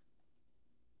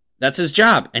 That's his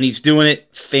job. And he's doing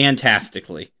it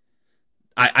fantastically.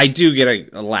 I do get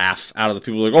a laugh out of the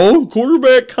people like, oh,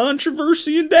 quarterback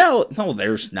controversy in Dallas. No,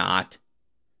 there's not.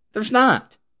 There's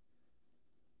not.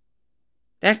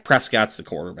 Dak Prescott's the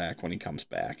quarterback when he comes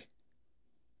back.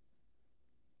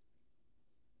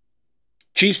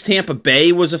 Chiefs Tampa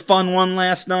Bay was a fun one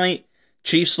last night.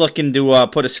 Chiefs looking to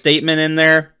put a statement in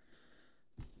there.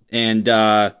 And,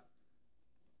 they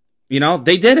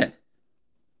did it.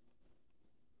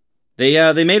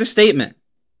 They made a statement.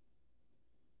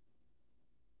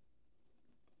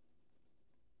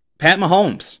 Pat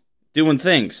Mahomes doing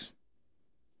things.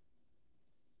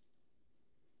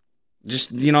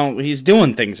 Just, he's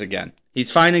doing things again.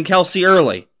 He's finding Kelsey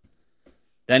early.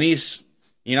 Then he's,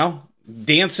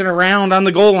 dancing around on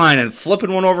the goal line and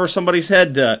flipping one over somebody's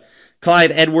head to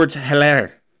Clyde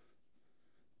Edwards-Helaire.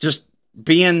 Just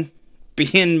being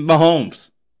Mahomes.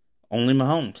 Only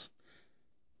Mahomes.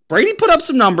 Brady put up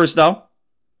some numbers, though.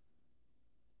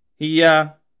 He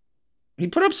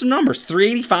put up some numbers.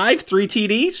 385, 3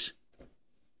 TDs.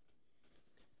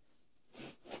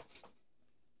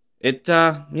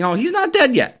 He's not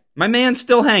dead yet. My man's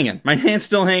still hanging.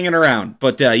 Around.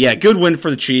 But, good win for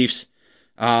the Chiefs.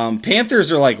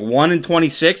 Panthers are like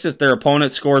 1-26 if their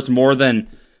opponent scores more than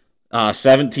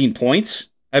 17 points,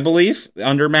 I believe,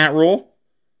 under Matt Rule.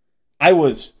 I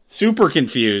was super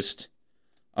confused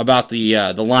about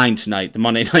the line tonight, the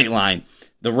Monday night line.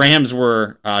 The Rams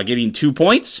were getting 2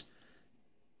 points.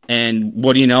 And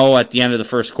what do you know, at the end of the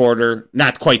first quarter,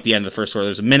 not quite the end of the first quarter,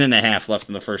 there's a minute and a half left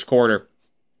in the first quarter.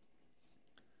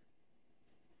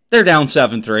 They're down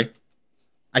 7-3.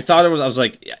 I was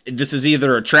like, this is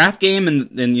either a trap game and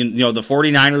the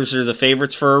 49ers are the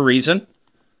favorites for a reason,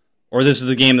 or this is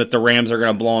the game that the Rams are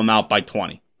going to blow them out by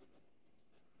 20.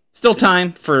 Still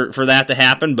time for that to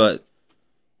happen, but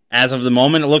as of the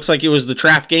moment, it looks like it was the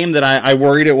trap game that I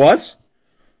worried it was.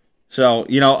 So,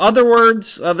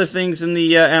 other things in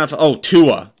the NFL. Oh,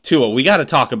 Tua. We got to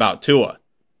talk about Tua.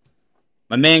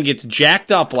 My man gets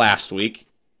jacked up last week.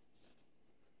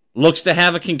 Looks to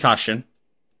have a concussion.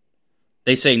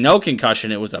 They say no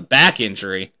concussion. It was a back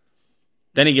injury.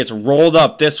 Then he gets rolled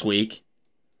up this week.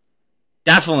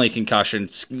 Definitely concussion.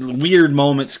 Weird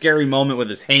moment, scary moment with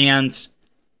his hands.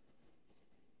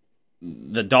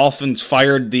 The Dolphins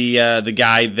fired the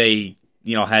guy they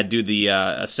had do the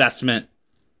assessment.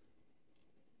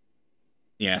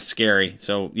 Yeah, scary.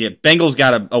 So yeah, Bengals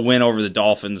got a win over the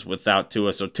Dolphins without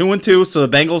Tua. So 2-2. So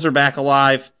the Bengals are back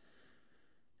alive.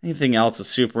 Anything else is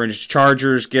super interesting.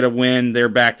 Chargers get a win. They're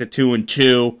back to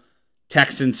 2-2.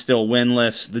 Texans still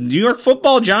winless. The New York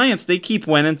Football Giants, they keep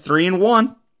winning.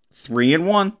 3-1.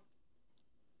 3-1.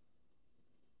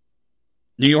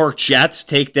 New York Jets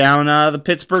take down the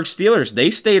Pittsburgh Steelers. They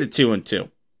stayed at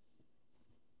 2-2.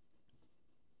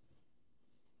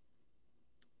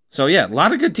 So yeah, a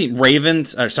lot of good teams.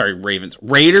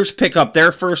 Raiders pick up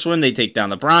their first win. They take down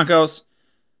the Broncos.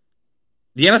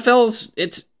 The NFL's,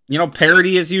 it's,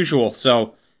 parity as usual.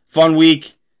 So, fun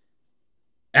week.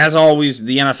 As always,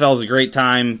 the NFL is a great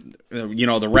time.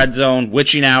 The red zone,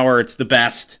 witching hour, it's the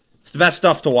best. It's the best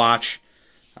stuff to watch.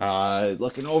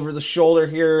 Looking over the shoulder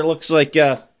here, looks like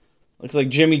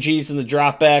Jimmy G's in the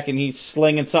drop back and he's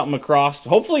slinging something across.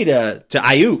 Hopefully to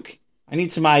Ayuk. I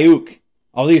need some Ayuk.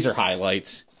 Oh, these are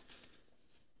highlights.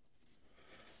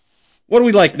 What do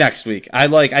we like next week?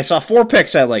 I saw 4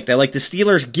 picks I liked. I like the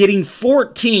Steelers getting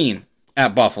 14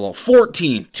 at Buffalo.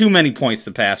 14. Too many points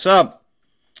to pass up.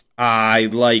 I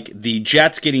like the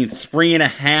Jets getting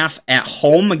 3.5 at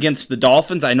home against the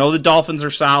Dolphins. I know the Dolphins are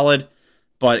solid,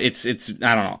 but it's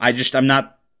I don't know.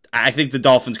 I think the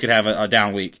Dolphins could have a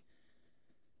down week.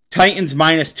 Titans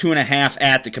minus 2.5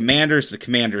 at the Commanders. The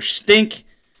Commanders stink.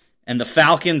 And the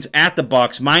Falcons at the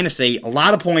Bucks minus 8. A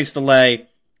lot of points to lay.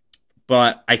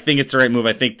 But I think it's the right move.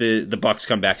 I think the Bucks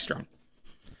come back strong.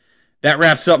 That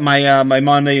wraps up my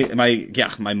Monday night.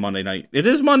 It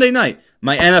is Monday night.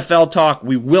 My NFL talk.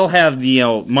 We will have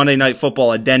the Monday Night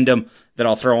Football addendum that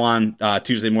I'll throw on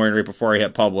Tuesday morning right before I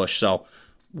hit publish. So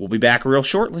we'll be back real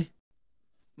shortly.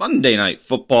 Monday Night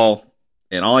Football,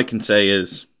 and all I can say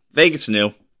is Vegas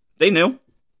knew. They knew.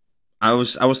 I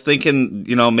was thinking,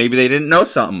 maybe they didn't know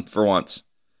something for once.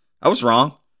 I was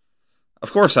wrong.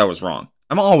 Of course I was wrong.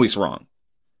 I'm always wrong.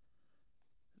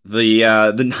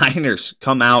 The Niners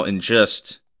come out and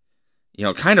just,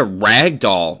 kind of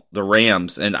ragdoll the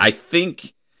Rams. And I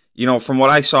think, from what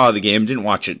I saw of the game, didn't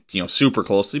watch it, super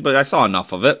closely, but I saw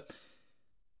enough of it.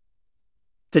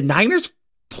 The Niners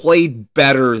played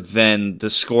better than the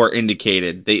score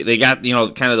indicated. They got,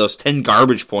 kind of those 10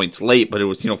 garbage points late, but it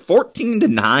was,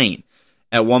 14-9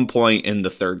 at one point in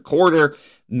the third quarter,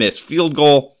 missed field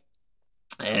goal.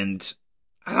 And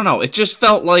I don't know, it just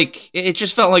felt like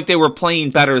they were playing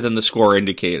better than the score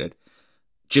indicated.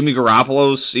 Jimmy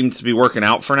Garoppolo seems to be working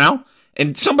out for now.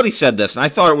 And somebody said this, and I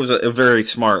thought it was a very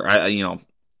smart, I think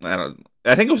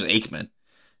it was Aikman.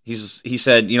 He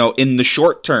said, in the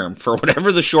short term, for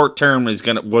whatever the short term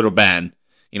would have been,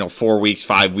 4 weeks,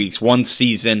 5 weeks, one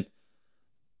season,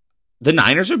 the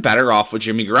Niners are better off with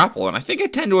Jimmy Garoppolo, and I think I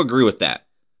tend to agree with that.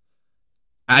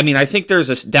 I mean, I think there's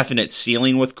a definite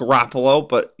ceiling with Garoppolo,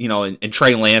 but, and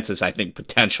Trey Lance's, I think,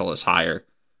 potential is higher.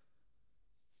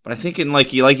 But I think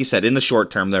like you said, in the short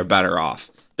term, they're better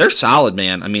off. They're solid,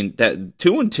 man. I mean, that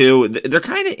 2-2, they're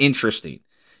kind of interesting.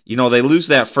 They lose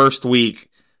that first week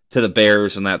to the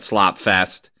Bears in that slop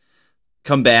fest,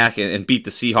 come back and beat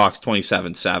the Seahawks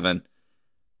 27-7,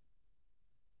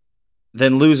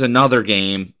 then lose another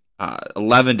game,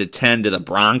 11-10 to the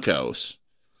Broncos.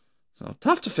 So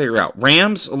tough to figure out.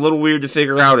 Rams, a little weird to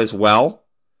figure out as well.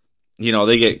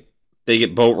 They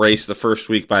get boat raced the first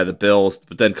week by the Bills,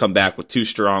 but then come back with two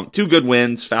good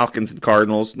wins, Falcons and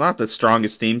Cardinals. Not the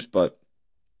strongest teams, but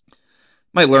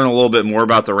might learn a little bit more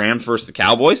about the Rams versus the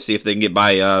Cowboys, see if they can get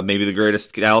by maybe the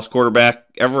greatest Dallas quarterback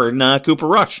ever in Cooper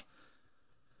Rush.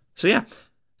 So yeah,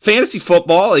 fantasy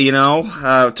football,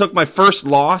 took my first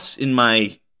loss in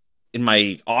my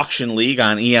auction league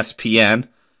on ESPN.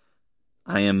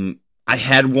 I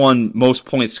had won most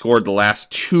points scored the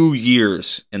last 2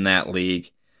 years in that league.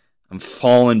 I'm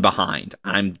falling behind.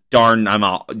 I'm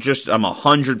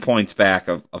 100 points back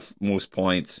of most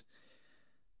points.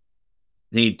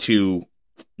 Need to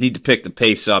pick the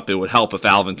pace up. It would help if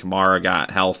Alvin Kamara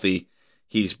got healthy.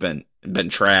 He's been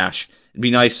trash. It'd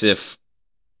be nice if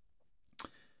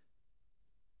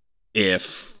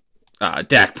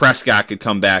Dak Prescott could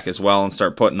come back as well and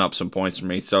start putting up some points for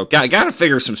me. So got to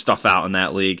figure some stuff out in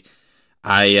that league.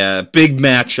 Big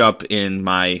matchup in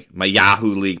my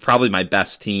Yahoo league, probably my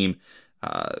best team.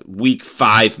 Week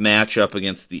 5 matchup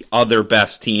against the other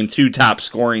best team, 2 top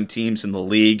scoring teams in the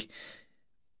league.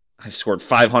 I've scored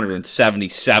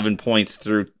 577 points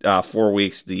through 4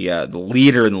 weeks. The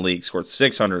leader in the league scored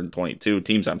 622.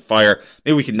 Team's on fire.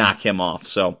 Maybe we can knock him off.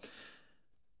 So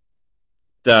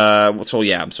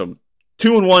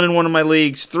 2-1 in one of my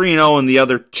leagues, 3-0 in the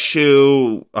other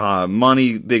 2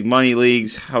 big money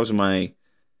leagues. How's my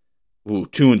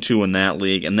 2-2 in that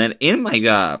league? And then in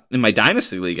my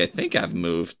dynasty league, I think I've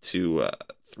moved to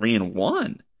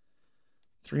 3-1.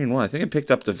 3-1. I think I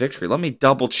picked up the victory. Let me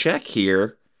double check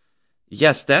here.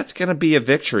 Yes, that's going to be a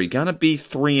victory. Going to be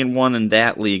 3-1 in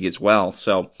that league as well.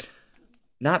 So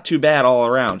not too bad all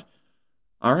around.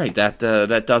 All right, that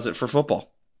does it for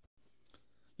football.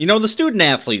 The student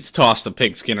athletes toss the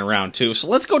pigskin around too, so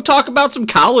let's go talk about some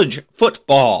college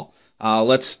football.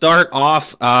 Let's start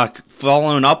off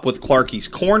following up with Clarkie's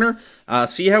Corner,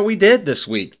 see how we did this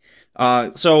week.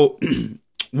 So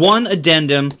one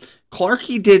addendum,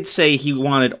 Clarkie did say he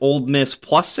wanted Ole Miss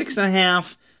plus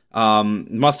 6.5.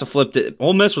 Must have flipped it.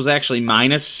 Ole Miss was actually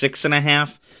minus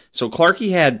 6.5. So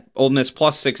Clarkie had Ole Miss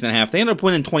plus 6.5. They ended up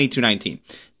winning 22-19.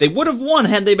 They would have won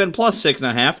had they been plus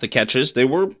 6.5. The catches, they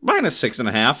were minus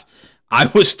 6.5. I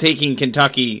was taking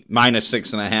Kentucky minus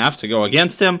 6.5 to go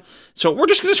against him. So we're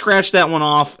just going to scratch that one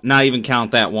off, not even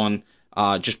count that one.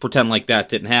 Just pretend like that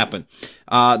didn't happen.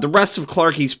 The rest of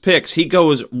Clarkie's picks, he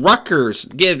goes Rutgers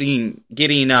getting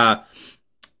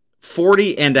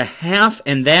 40.5,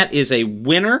 and that is a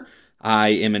winner. I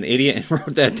am an idiot and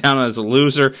wrote that down as a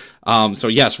loser. So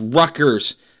yes,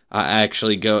 Rutgers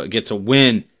actually gets a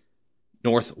win.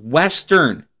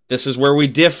 Northwestern, this is where we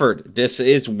differed.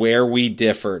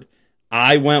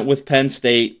 I went with Penn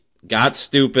State, got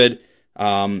stupid,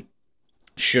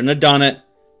 shouldn't have done it,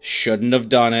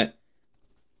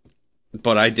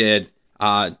 but I did.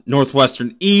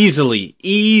 Northwestern easily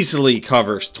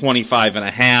covers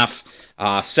 25.5.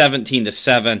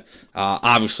 17-7.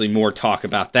 Obviously, more talk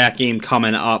about that game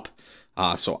coming up.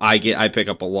 So I pick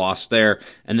up a loss there,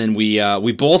 and then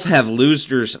we both have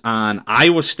losers on.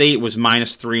 Iowa State was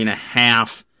minus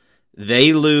 3.5.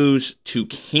 They lose to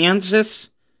Kansas,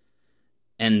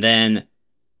 and then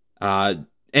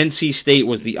NC State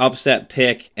was the upset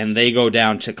pick, and they go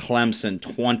down to Clemson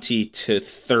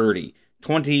 20-30.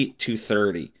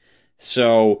 20-30.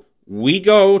 So we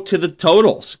go to the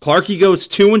totals. Clarkie goes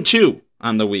 2-2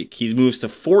 on the week. He moves to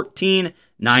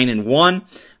 14-9-1.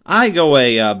 I go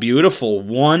a beautiful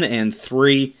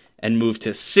 1-3 and move to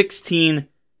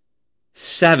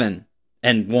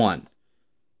 16-7-1.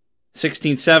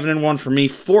 16-7-1 for me,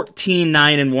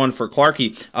 14-9-1 for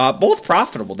Clarky. Both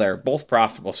profitable there, both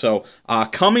profitable. So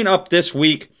coming up this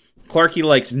week, Clarky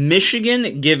likes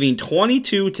Michigan giving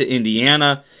 22 to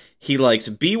Indiana. He likes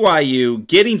BYU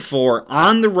getting 4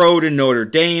 on the road in Notre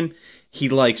Dame. He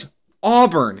likes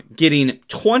Auburn getting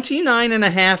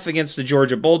 29.5 against the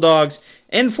Georgia Bulldogs.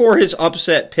 And for his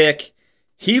upset pick,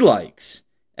 he likes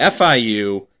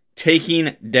FIU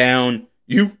taking down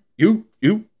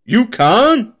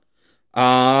UConn.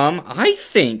 I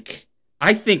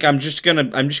think I'm just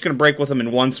gonna break with him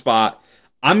in one spot.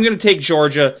 I'm gonna take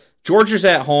Georgia. Georgia's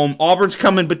at home. Auburn's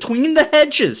coming between the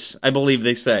hedges, I believe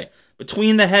they say.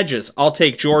 Between the hedges. I'll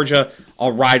take Georgia.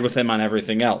 I'll ride with him on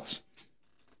everything else.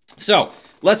 So,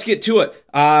 let's get to it.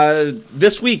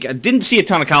 This week, I didn't see a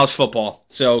ton of college football,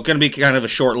 so going to be kind of a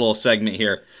short little segment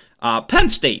here. Penn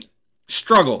State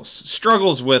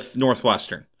struggles with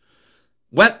Northwestern.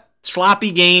 Wet,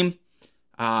 sloppy game.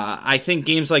 I think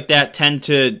games like that tend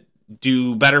to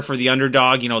do better for the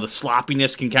underdog. You know, the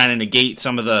sloppiness can kind of negate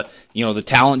some of the, the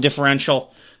talent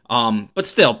differential. But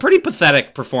still, pretty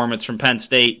pathetic performance from Penn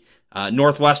State.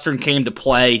 Northwestern came to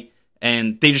play,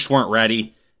 and they just weren't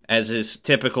ready, as is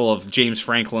typical of James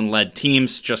Franklin-led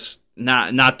teams, just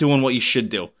not doing what you should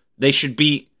do. They should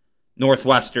beat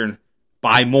Northwestern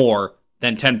by more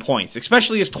than 10 points,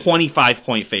 especially as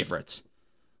 25-point favorites.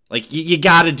 Like, you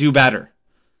got to do better.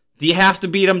 Do you have to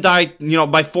beat them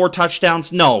by 4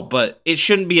 touchdowns? No, but it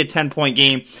shouldn't be a 10-point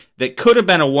game that could have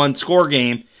been a one-score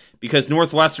game because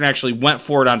Northwestern actually went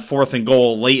for it on 4th and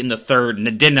goal late in the third, and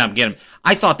it did not get them.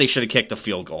 I thought they should have kicked a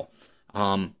field goal.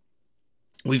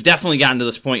 We've definitely gotten to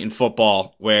this point in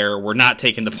football where we're not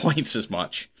taking the points as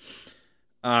much.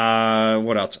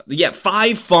 What else? Yeah,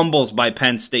 5 fumbles by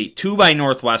Penn State, 2 by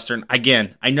Northwestern.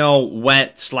 Again, I know,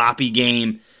 wet, sloppy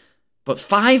game. But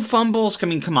 5 fumbles? I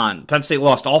mean, come on. Penn State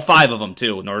lost all 5 of them,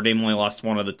 too. Notre Dame only lost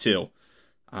 1 of the 2.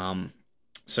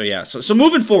 So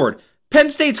moving forward, Penn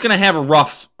State's going to have a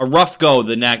rough go.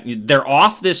 They're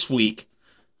off this week,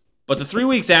 but the 3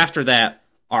 weeks after that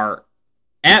are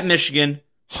at Michigan,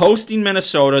 hosting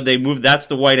Minnesota. That's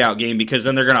the whiteout game, because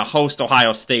then they're going to host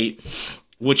Ohio State,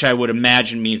 which I would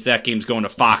imagine means that game's going to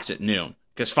Fox at noon,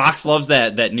 because Fox loves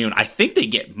that noon. I think they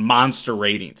get monster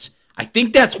ratings. I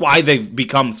think that's why they've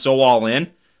become so all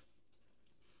in,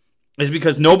 is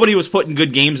because nobody was putting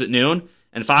good games at noon,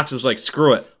 and Fox was like,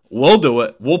 screw it, we'll do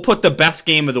it. We'll put the best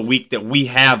game of the week that we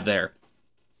have there.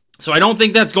 So I don't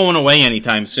think that's going away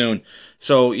anytime soon.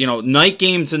 So, night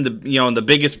games in the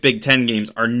biggest Big Ten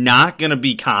games are not going to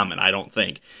be common, I don't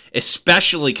think.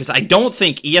 Especially because I don't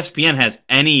think ESPN has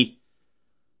any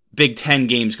Big Ten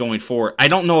games going forward. I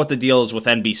don't know what the deal is with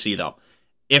NBC, though.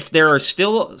 If there are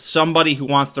still somebody who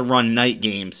wants to run night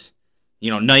games,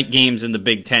 night games in the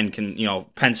Big Ten can,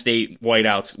 Penn State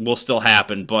whiteouts will still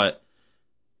happen, but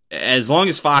as long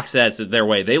as Fox has it their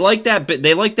way, they like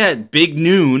that big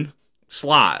noon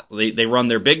slot. They run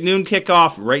their big noon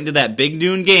kickoff right into that big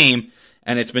noon game,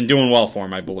 and it's been doing well for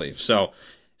them, I believe. So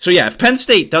yeah, if Penn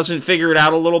State doesn't figure it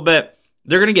out a little bit,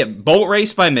 they're going to get boat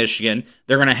raced by Michigan,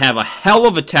 they're going to have a hell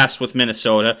of a test with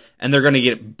Minnesota, and they're going to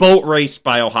get boat raced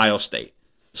by Ohio State.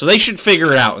 So they should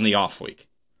figure it out in the off week.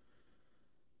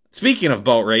 Speaking of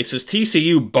boat races,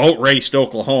 TCU boat raced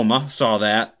Oklahoma. Saw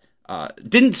that.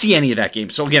 Didn't see any of that game.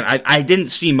 So again, I didn't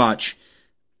see much.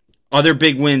 Other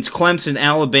big wins: Clemson,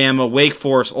 Alabama, Wake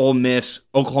Forest, Ole Miss,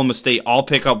 Oklahoma State all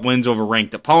pick up wins over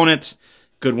ranked opponents.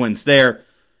 Good wins there.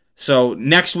 So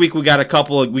next week we got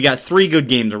 3 good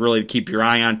games really to keep your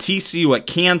eye on. TCU at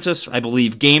Kansas. I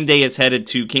believe game day is headed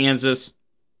to Kansas.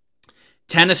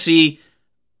 Tennessee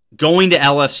going to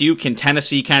LSU. Can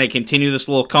Tennessee kind of continue this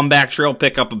little comeback trail,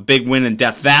 pick up a big win in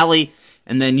Death Valley?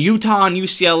 And then Utah and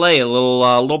UCLA, a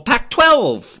little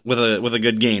Pac-12 with a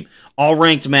good game. All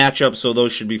ranked matchups, so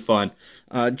those should be fun.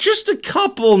 Just a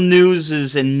couple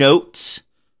newses and notes.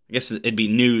 I guess it'd be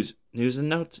news and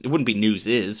notes. It wouldn't be news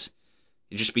is.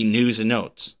 It'd just be news and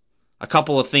notes. A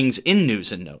couple of things in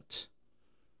news and notes.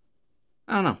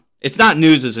 I don't know. It's not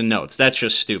newses and notes. That's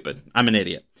just stupid. I'm an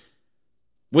idiot.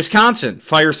 Wisconsin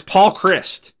fires Paul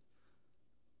Chryst.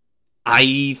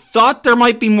 I thought there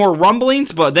might be more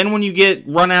rumblings, but then when you get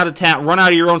run out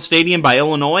of your own stadium by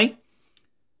Illinois,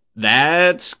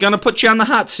 that's going to put you on the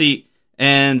hot seat.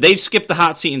 And they've skipped the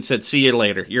hot seat and said, see you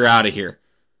later. You're out of here.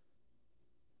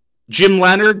 Jim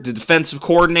Leonard, the defensive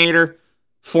coordinator,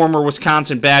 former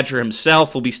Wisconsin Badger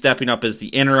himself, will be stepping up as the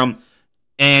interim.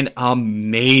 And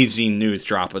amazing news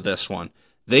drop of this one.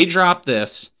 They dropped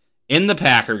this in the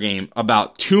Packer game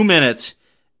about 2 minutes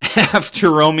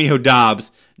after Romeo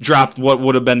Doubs dropped what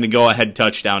would have been the go-ahead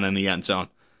touchdown in the end zone.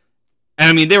 And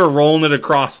I mean, they were rolling it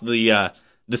across the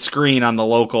the screen on the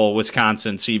local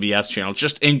Wisconsin CBS channel.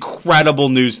 Just incredible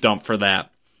news dump for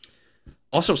that.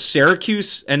 Also,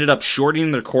 Syracuse ended up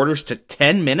shortening their quarters to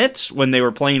 10 minutes when they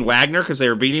were playing Wagner because they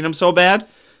were beating them so bad.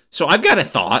 So I've got a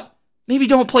thought. Maybe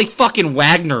don't play fucking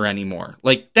Wagner anymore.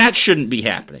 Like, that shouldn't be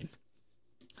happening.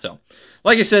 So,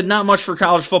 like I said, not much for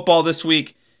college football this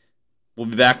week. We'll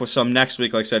be back with some next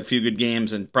week. Like I said, a few good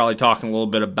games and probably talking a little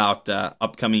bit about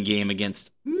upcoming game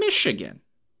against Michigan.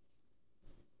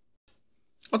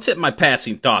 Let's hit my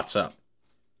passing thoughts up.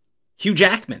 Hugh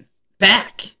Jackman,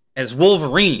 back as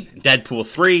Wolverine in Deadpool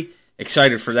 3.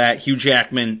 Excited for that. Hugh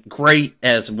Jackman, great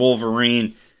as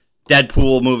Wolverine.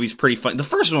 Deadpool movie's pretty fun. The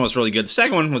first one was really good. The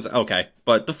second one was okay,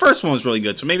 but the first one was really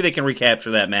good, so maybe they can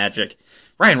recapture that magic.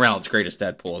 Ryan Reynolds, great as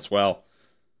Deadpool as well.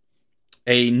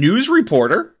 A news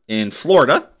reporter in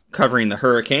Florida, covering the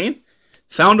hurricane,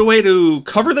 found a way to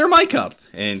cover their mic up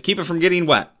and keep it from getting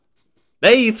wet.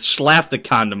 They slapped a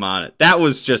condom on it. That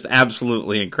was just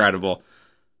absolutely incredible.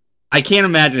 I can't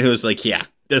imagine who was like, yeah,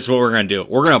 this is what we're going to do.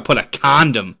 We're going to put a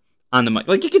condom on the mic.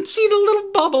 Like, you can see the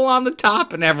little bubble on the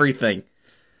top and everything.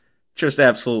 Just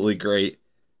absolutely great.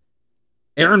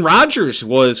 Aaron Rodgers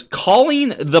was calling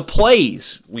the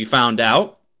plays, we found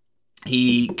out.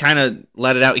 He kind of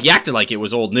let it out. He acted like it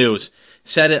was old news.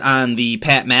 Said it on the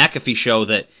Pat McAfee show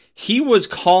that he was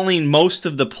calling most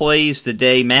of the plays the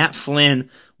day Matt Flynn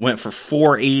went for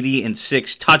 480 and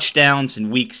 6 touchdowns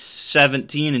in week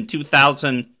 17 in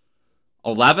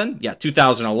 2011. Yeah,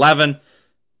 2011.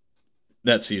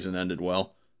 That season ended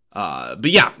well. But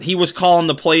yeah, he was calling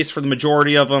the plays for the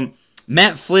majority of them.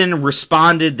 Matt Flynn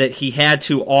responded that he had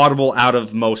to audible out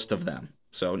of most of them.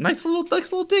 So nice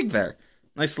little dig there.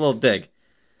 Nice little dig.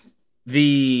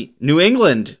 The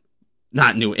the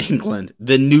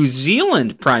New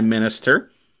Zealand Prime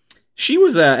Minister, she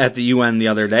was at the UN the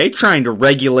other day trying to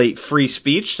regulate free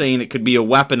speech, saying it could be a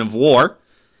weapon of war.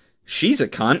 She's a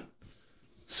cunt.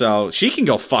 So she can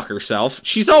go fuck herself.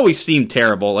 She's always seemed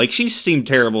terrible. Like, she's seemed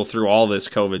terrible through all this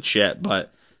COVID shit,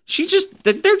 but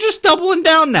they're just doubling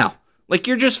down now. Like,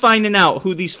 you're just finding out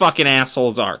who these fucking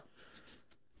assholes are.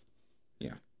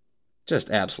 Yeah. Just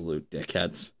absolute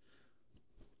dickheads.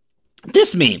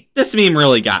 This meme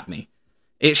really got me.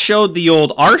 It showed the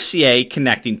old RCA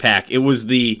connecting pack. It was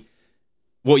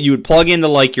what you would plug into,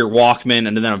 like, your Walkman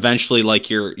and then eventually, like,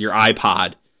 your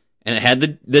iPod. And it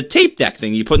had the tape deck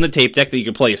thing. You put in the tape deck that you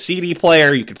could play a CD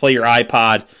player, you could play your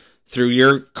iPod through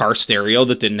your car stereo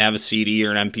that didn't have a CD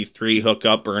or an MP3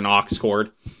 hookup or an aux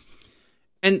cord.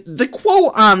 And the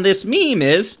quote on this meme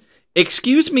is,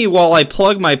 "Excuse me while I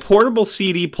plug my portable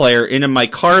CD player into my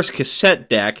car's cassette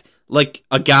deck like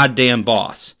a goddamn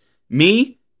boss.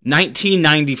 Me,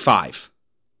 1995.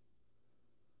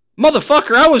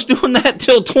 Motherfucker, I was doing that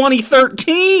till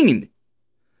 2013.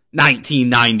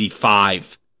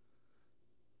 1995.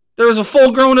 There was a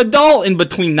full-grown adult in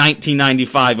between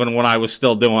 1995 and when I was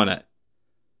still doing it.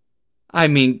 I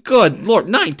mean, good Lord,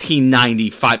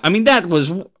 1995. I mean, that was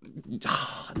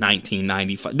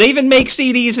 1995. They even make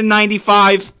CDs in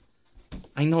 95.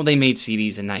 I know they made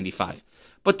CDs in 95.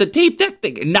 But the tape deck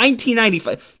thing,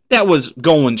 1995, that was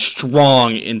going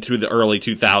strong into the early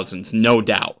 2000s, no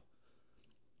doubt.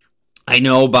 I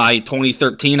know by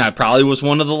 2013, I probably was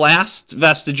one of the last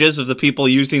vestiges of the people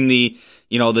using the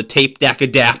tape deck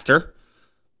adapter.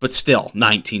 But still,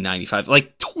 1995.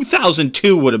 Like,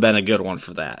 2002 would have been a good one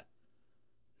for that.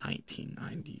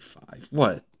 1995.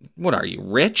 What are you,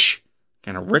 rich? What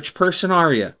kind of rich person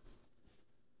are you?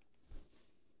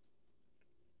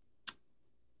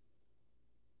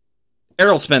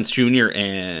 Errol Spence Jr.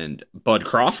 and Bud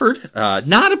Crawford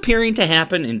not appearing to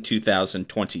happen in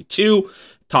 2022.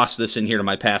 Toss this in here to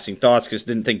my passing thoughts because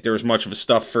didn't think there was much of a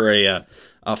stuff for a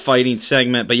fighting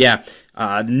segment. But yeah,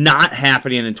 not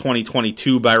happening in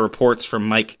 2022 by reports from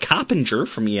Mike Coppinger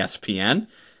from ESPN.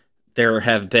 There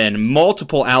have been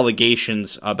multiple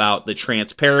allegations about the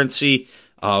transparency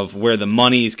of where the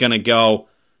money is going to go.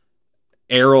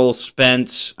 Errol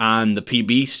Spence on the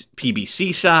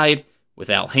PBC side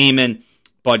with Al Heyman.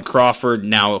 Bud Crawford,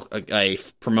 now a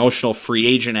promotional free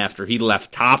agent after he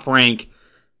left Top Rank.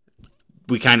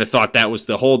 We kind of thought that was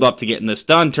the holdup to getting this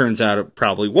done. Turns out it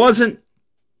probably wasn't.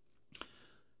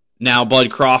 Now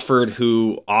Bud Crawford,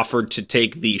 who offered to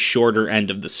take the shorter end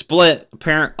of the split,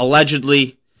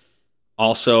 allegedly,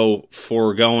 also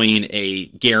foregoing a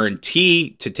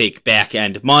guarantee to take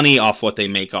back-end money off what they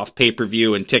make off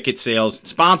pay-per-view and ticket sales and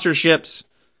sponsorships.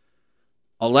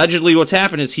 Allegedly, what's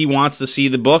happened is he wants to see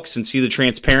the books and see the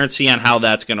transparency on how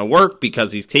that's going to work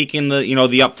because he's taking the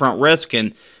upfront risk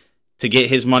and to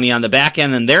get his money on the back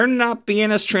end, and they're not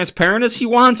being as transparent as he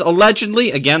wants.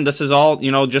 Allegedly, again, this is all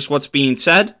just what's being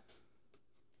said.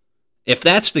 If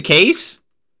that's the case,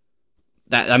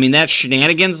 that's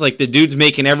shenanigans. Like, the dude's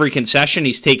making every concession.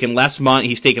 He's taking less money.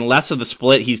 He's taking less of the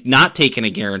split. He's not taking a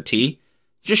guarantee.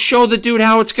 Just show the dude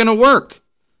how it's going to work.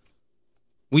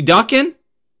 We ducking?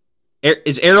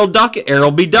 Is Errol ducking?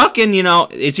 Errol be ducking,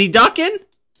 Is he ducking?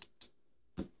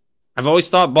 I've always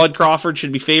thought Bud Crawford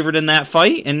should be favored in that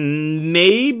fight, and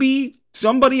maybe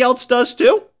somebody else does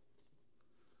too.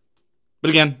 But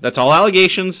again, that's all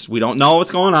allegations. We don't know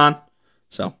what's going on.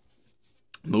 So,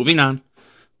 moving on.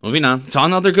 Saw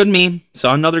another good meme.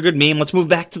 Let's move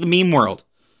back to the meme world.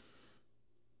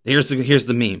 Here's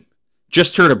the meme.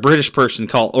 Just heard a British person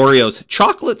call Oreos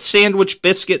chocolate sandwich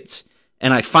biscuits,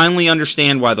 and I finally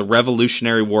understand why the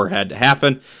Revolutionary War had to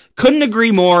happen. Couldn't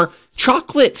agree more.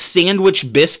 Chocolate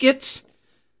sandwich biscuits?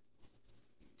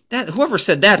 Whoever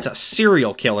said that's a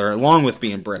serial killer, along with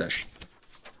being British.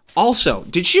 Also,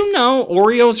 did you know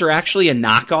Oreos are actually a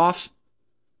knockoff?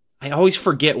 I always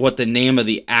forget what the name of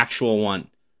the actual one.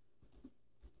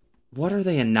 What are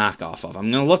they a knockoff of?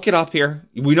 I'm going to look it up here.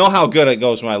 We know how good it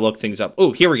goes when I look things up.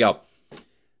 Oh, here we go.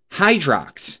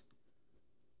 Hydrox.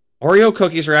 Oreo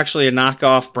cookies are actually a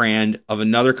knockoff brand of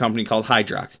another company called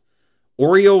Hydrox.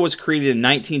 Oreo was created in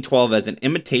 1912 as an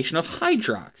imitation of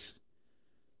Hydrox.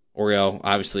 Oreo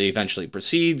obviously eventually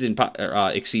exceeds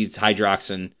Hydrox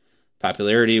in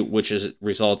popularity, which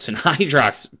results in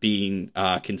Hydrox being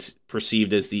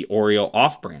perceived as the Oreo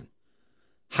off-brand.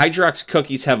 Hydrox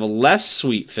cookies have a less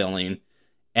sweet filling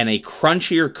and a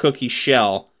crunchier cookie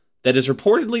shell that is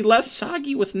reportedly less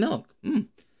soggy with milk.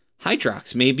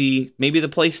 Hydrox may be the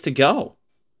place to go.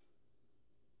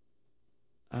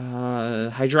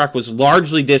 Hydrox was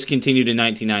largely discontinued in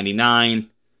 1999,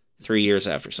 3 years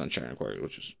after Sunshine Acquired,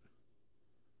 which is...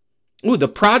 the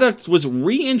product was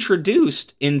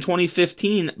reintroduced in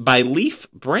 2015 by Leaf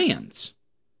Brands.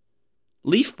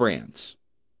 Leaf Brands.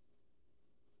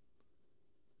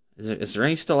 Is there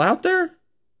any still out there?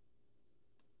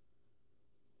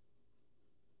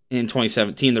 In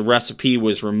 2017, the recipe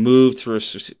was removed to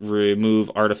remove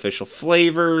artificial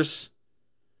flavors,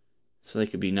 so they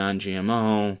could be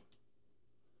non-GMO.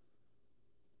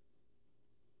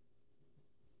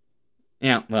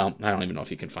 Yeah, well, I don't even know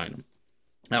if you can find them.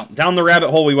 Now, down the rabbit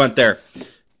hole we went there.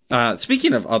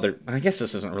 Speaking of I guess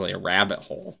this isn't really a rabbit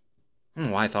hole. I don't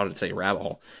know why I thought it'd say rabbit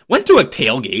hole. Went to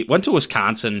a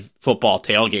Wisconsin football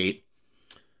tailgate.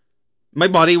 My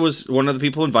buddy was one of the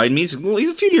people who invited me. He's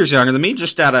a few years younger than me,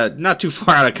 just not too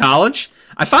far out of college.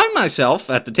 I find myself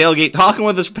at the tailgate talking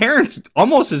with his parents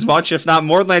almost as much, if not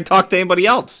more, than I talk to anybody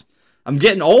else. I'm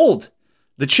getting old.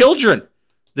 The children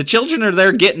are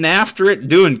there getting after it,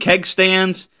 doing keg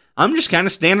stands. I'm just kind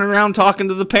of standing around talking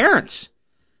to the parents.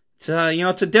 It's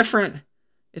a different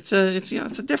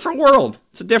world.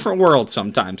 It's a different world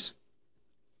sometimes.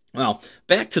 Well,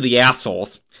 back to the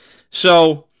assholes.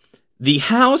 So, the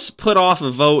House put off a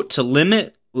vote to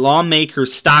limit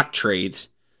lawmakers' stock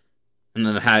trades, and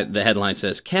then the headline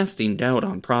says, casting doubt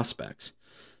on prospects.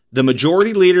 The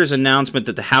majority leader's announcement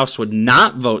that the House would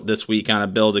not vote this week on a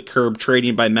bill to curb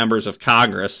trading by members of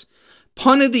Congress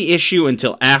punted the issue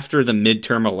until after the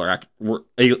midterm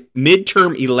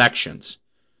elections.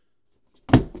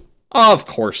 Of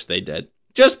course they did.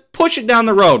 Just push it down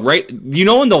the road, right? You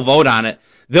know when they'll vote on it?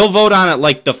 They'll vote on it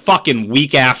like the fucking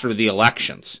week after the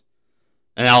elections.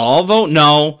 And they'll all vote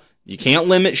no. You can't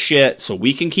limit shit, so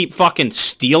we can keep fucking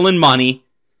stealing money.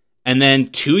 And then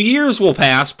 2 years will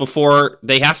pass before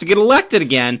they have to get elected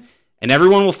again, and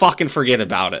everyone will fucking forget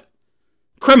about it.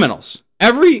 Criminals.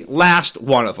 Every last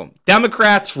one of them.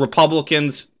 Democrats,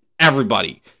 Republicans,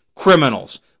 everybody.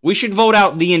 Criminals. We should vote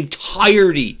out the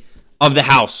entirety of the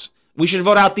House. We should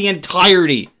vote out the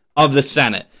entirety of the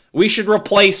Senate. We should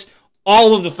replace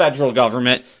all of the federal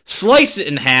government, slice it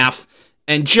in half,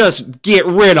 and just get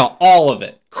rid of all of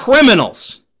it.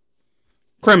 Criminals.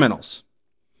 Criminals.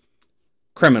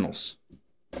 Criminals.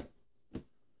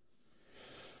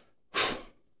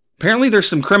 Apparently there's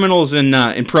some criminals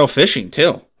in pro fishing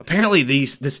too. Apparently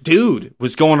this dude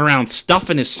was going around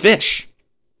stuffing his fish,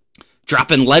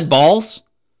 dropping lead balls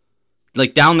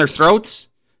like down their throats,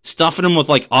 stuffing them with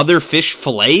like other fish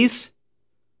fillets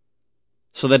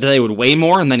so that they would weigh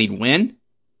more and then he'd win.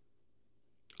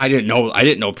 I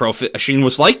didn't know pro fishing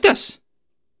was like this.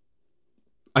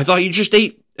 I thought you just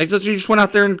went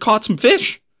out there and caught some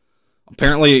fish.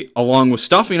 Apparently, along with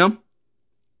stuffing them,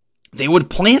 they would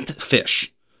plant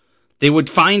fish. They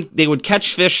would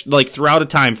catch fish like throughout a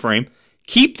time frame,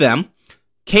 keep them,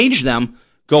 cage them,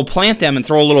 go plant them, and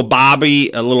throw a little bobber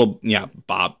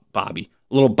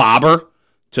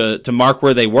to mark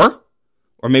where they were,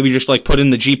 or maybe just like put in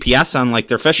the GPS on like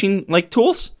their fishing like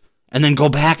tools, and then go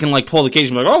back and like pull the cage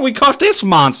and be like, oh, we caught this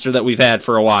monster that we've had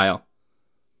for a while.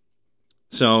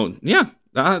 So yeah,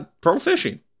 pro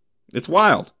fishing, it's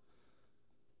wild.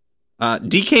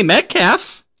 DK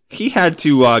Metcalf, he had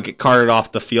to get carted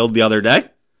off the field the other day.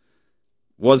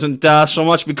 Wasn't so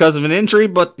much because of an injury,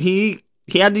 but he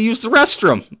had to use the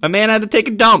restroom. A man had to take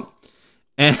a dump.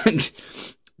 And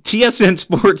TSN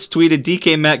Sports tweeted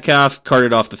DK Metcalf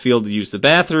carted off the field to use the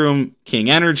bathroom, King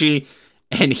Energy.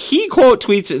 And he quote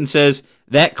tweets it and says,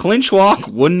 that clinch walk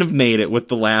wouldn't have made it with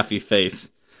the laughy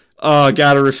face. Oh,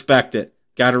 gotta respect it.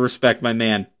 Gotta respect my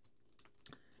man.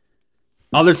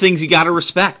 Other things you gotta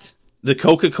respect. The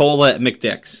Coca-Cola at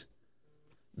McDick's.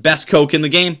 Best Coke in the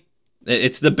game.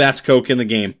 It's the best Coke in the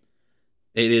game.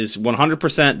 It is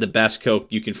 100% the best Coke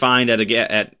you can find at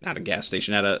not a gas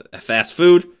station, at a fast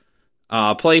food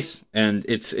place, and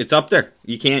it's up there.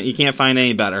 You can't find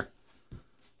any better.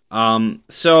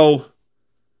 So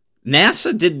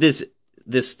NASA did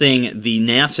this thing, the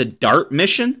NASA DART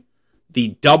mission,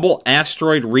 the double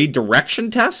asteroid redirection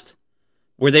test,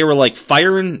 where they were like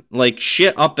firing like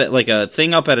shit up at like a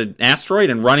thing up at an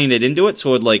asteroid and running it into it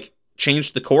so it like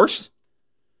changed the course.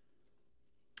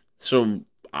 So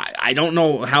I don't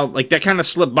know how, like, that kind of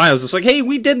slipped by. I was just like, hey,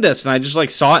 we did this, and I just like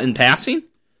saw it in passing.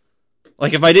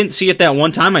 Like, if I didn't see it that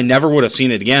one time, I never would have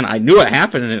seen it again. I knew it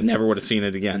happened, and I never would have seen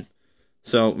it again.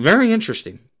 So, very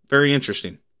interesting. Very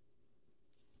interesting.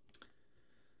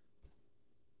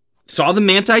 Saw the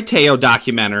Manti Te'o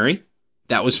documentary.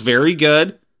 That was very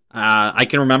good. I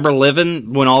can remember living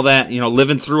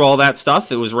through all that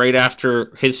stuff. It was right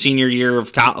after his senior year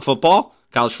of college football.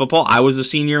 I was a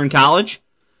senior in college.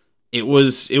 It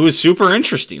was super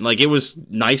interesting. Like, it was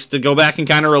nice to go back and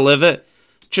kind of relive it.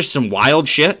 Just some wild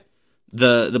shit.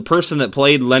 The person that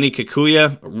played Lenny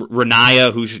Kikuya,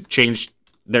 Renaya, who changed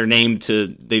their name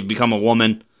they've become a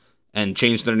woman and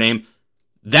changed their name.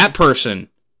 That person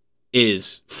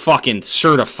is fucking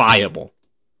certifiable.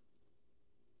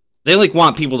 They like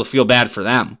want people to feel bad for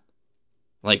them.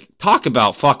 Like, talk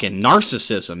about fucking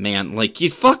narcissism, man. Like, you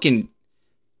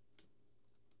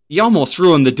almost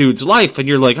ruined the dude's life, and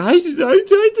you're like, I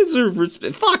deserve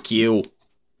respect. Fuck you.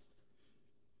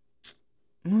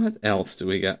 What else do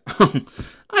we got?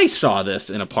 I saw this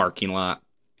in a parking lot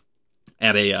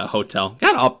at a hotel.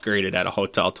 Got upgraded at a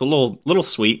hotel to a little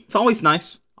suite. It's always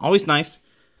nice. Always nice.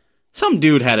 Some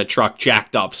dude had a truck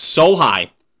jacked up so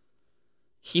high.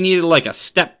 He needed like a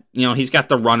step. He's got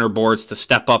the runner boards to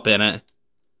step up in it.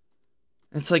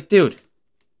 It's like, dude,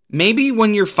 maybe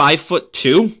when you're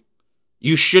 5'2",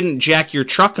 you shouldn't jack your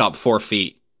truck up 4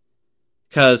 feet.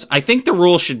 Because I think the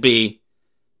rule should be,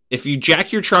 if you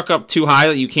jack your truck up too high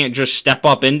that you can't just step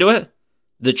up into it,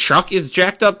 the truck is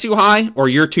jacked up too high or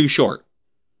you're too short.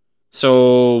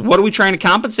 So what are we trying to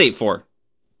compensate for?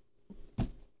 I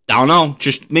don't know.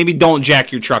 Just maybe don't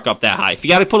jack your truck up that high. If you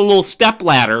got to put a little step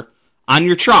ladder on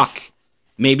your truck,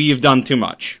 maybe you've done too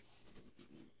much.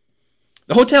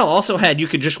 The hotel also you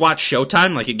could just watch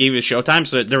Showtime, like it gave you Showtime,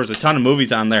 so there was a ton of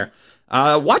movies on there.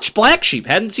 Watch Black Sheep.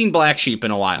 Hadn't seen Black Sheep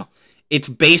in a while. It's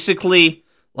basically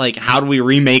like, how do we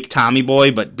remake Tommy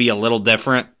Boy, but be a little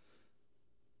different?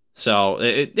 So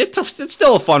it's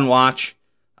still a fun watch.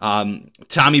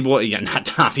 Tommy Boy, yeah, not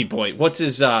Tommy Boy. What's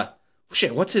his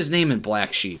name in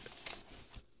Black Sheep?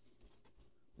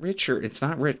 Richard. It's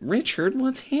not Richard.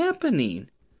 What's happening?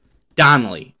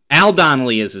 Donnelly. Al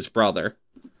Donnelly is his brother.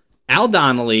 Al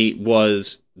Donnelly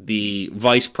was the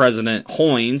Vice President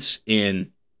Hoynes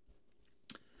in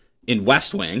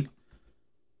West Wing.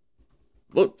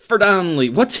 Look for Donnelly.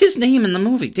 What's his name in the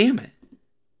movie? Damn it.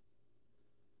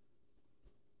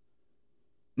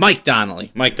 Mike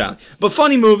Donnelly. But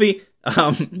funny movie.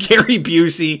 Gary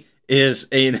Busey is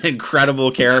an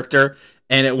incredible character.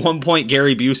 And at one point,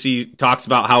 Gary Busey talks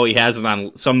about how he has it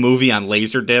on some movie on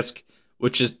Laserdisc,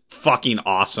 which is fucking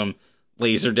awesome.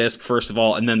 Laserdisc, first of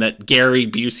all. And then that Gary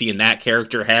Busey and that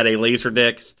character had a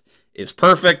Laserdisc is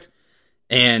perfect.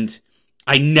 And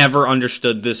I never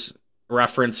understood this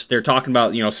reference. They're talking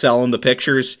about, selling the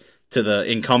pictures to the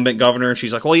incumbent governor.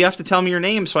 She's like, well, you have to tell me your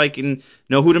name so I can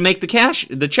know who to make the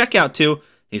checkout to.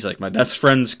 He's like, my best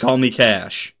friends call me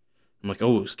Cash. I'm like,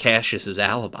 oh, Cash is his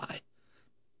alibi.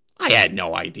 I had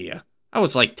no idea. I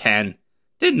was like 10.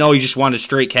 Didn't know he just wanted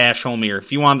straight cash, homie. Or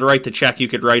if you wanted to write the check, you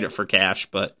could write it for cash.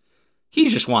 But he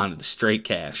just wanted the straight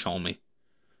cash, homie.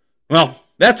 Well,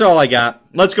 that's all I got.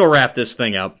 Let's go wrap this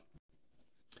thing up.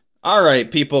 All right,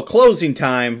 people. Closing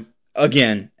time.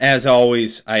 Again, as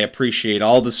always, I appreciate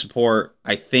all the support.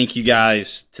 I thank you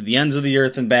guys to the ends of the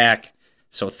earth and back.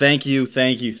 So thank you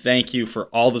for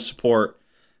all the support.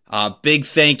 Big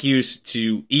thank yous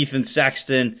to Ethan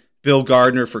Sexton, Bill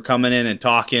Gardner for coming in and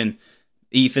talking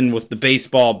Ethan with the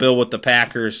baseball, Bill with the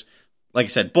Packers. Like I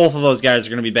said, both of those guys are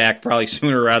going to be back probably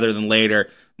sooner rather than later.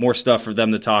 More stuff for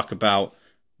them to talk about.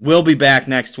 We'll be back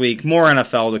next week. More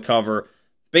NFL to cover.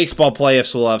 Baseball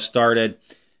playoffs will have started.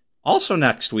 Also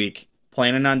next week,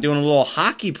 planning on doing a little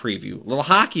hockey preview.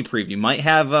 Might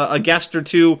have a guest or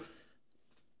two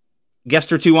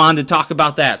on to talk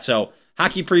about that. So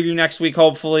hockey preview next week,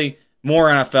 hopefully. More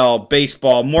NFL,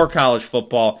 baseball, more college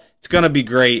football. It's going to be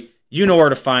great. You know where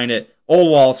to find it.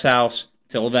 Old Wall's house.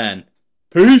 Till then,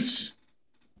 peace.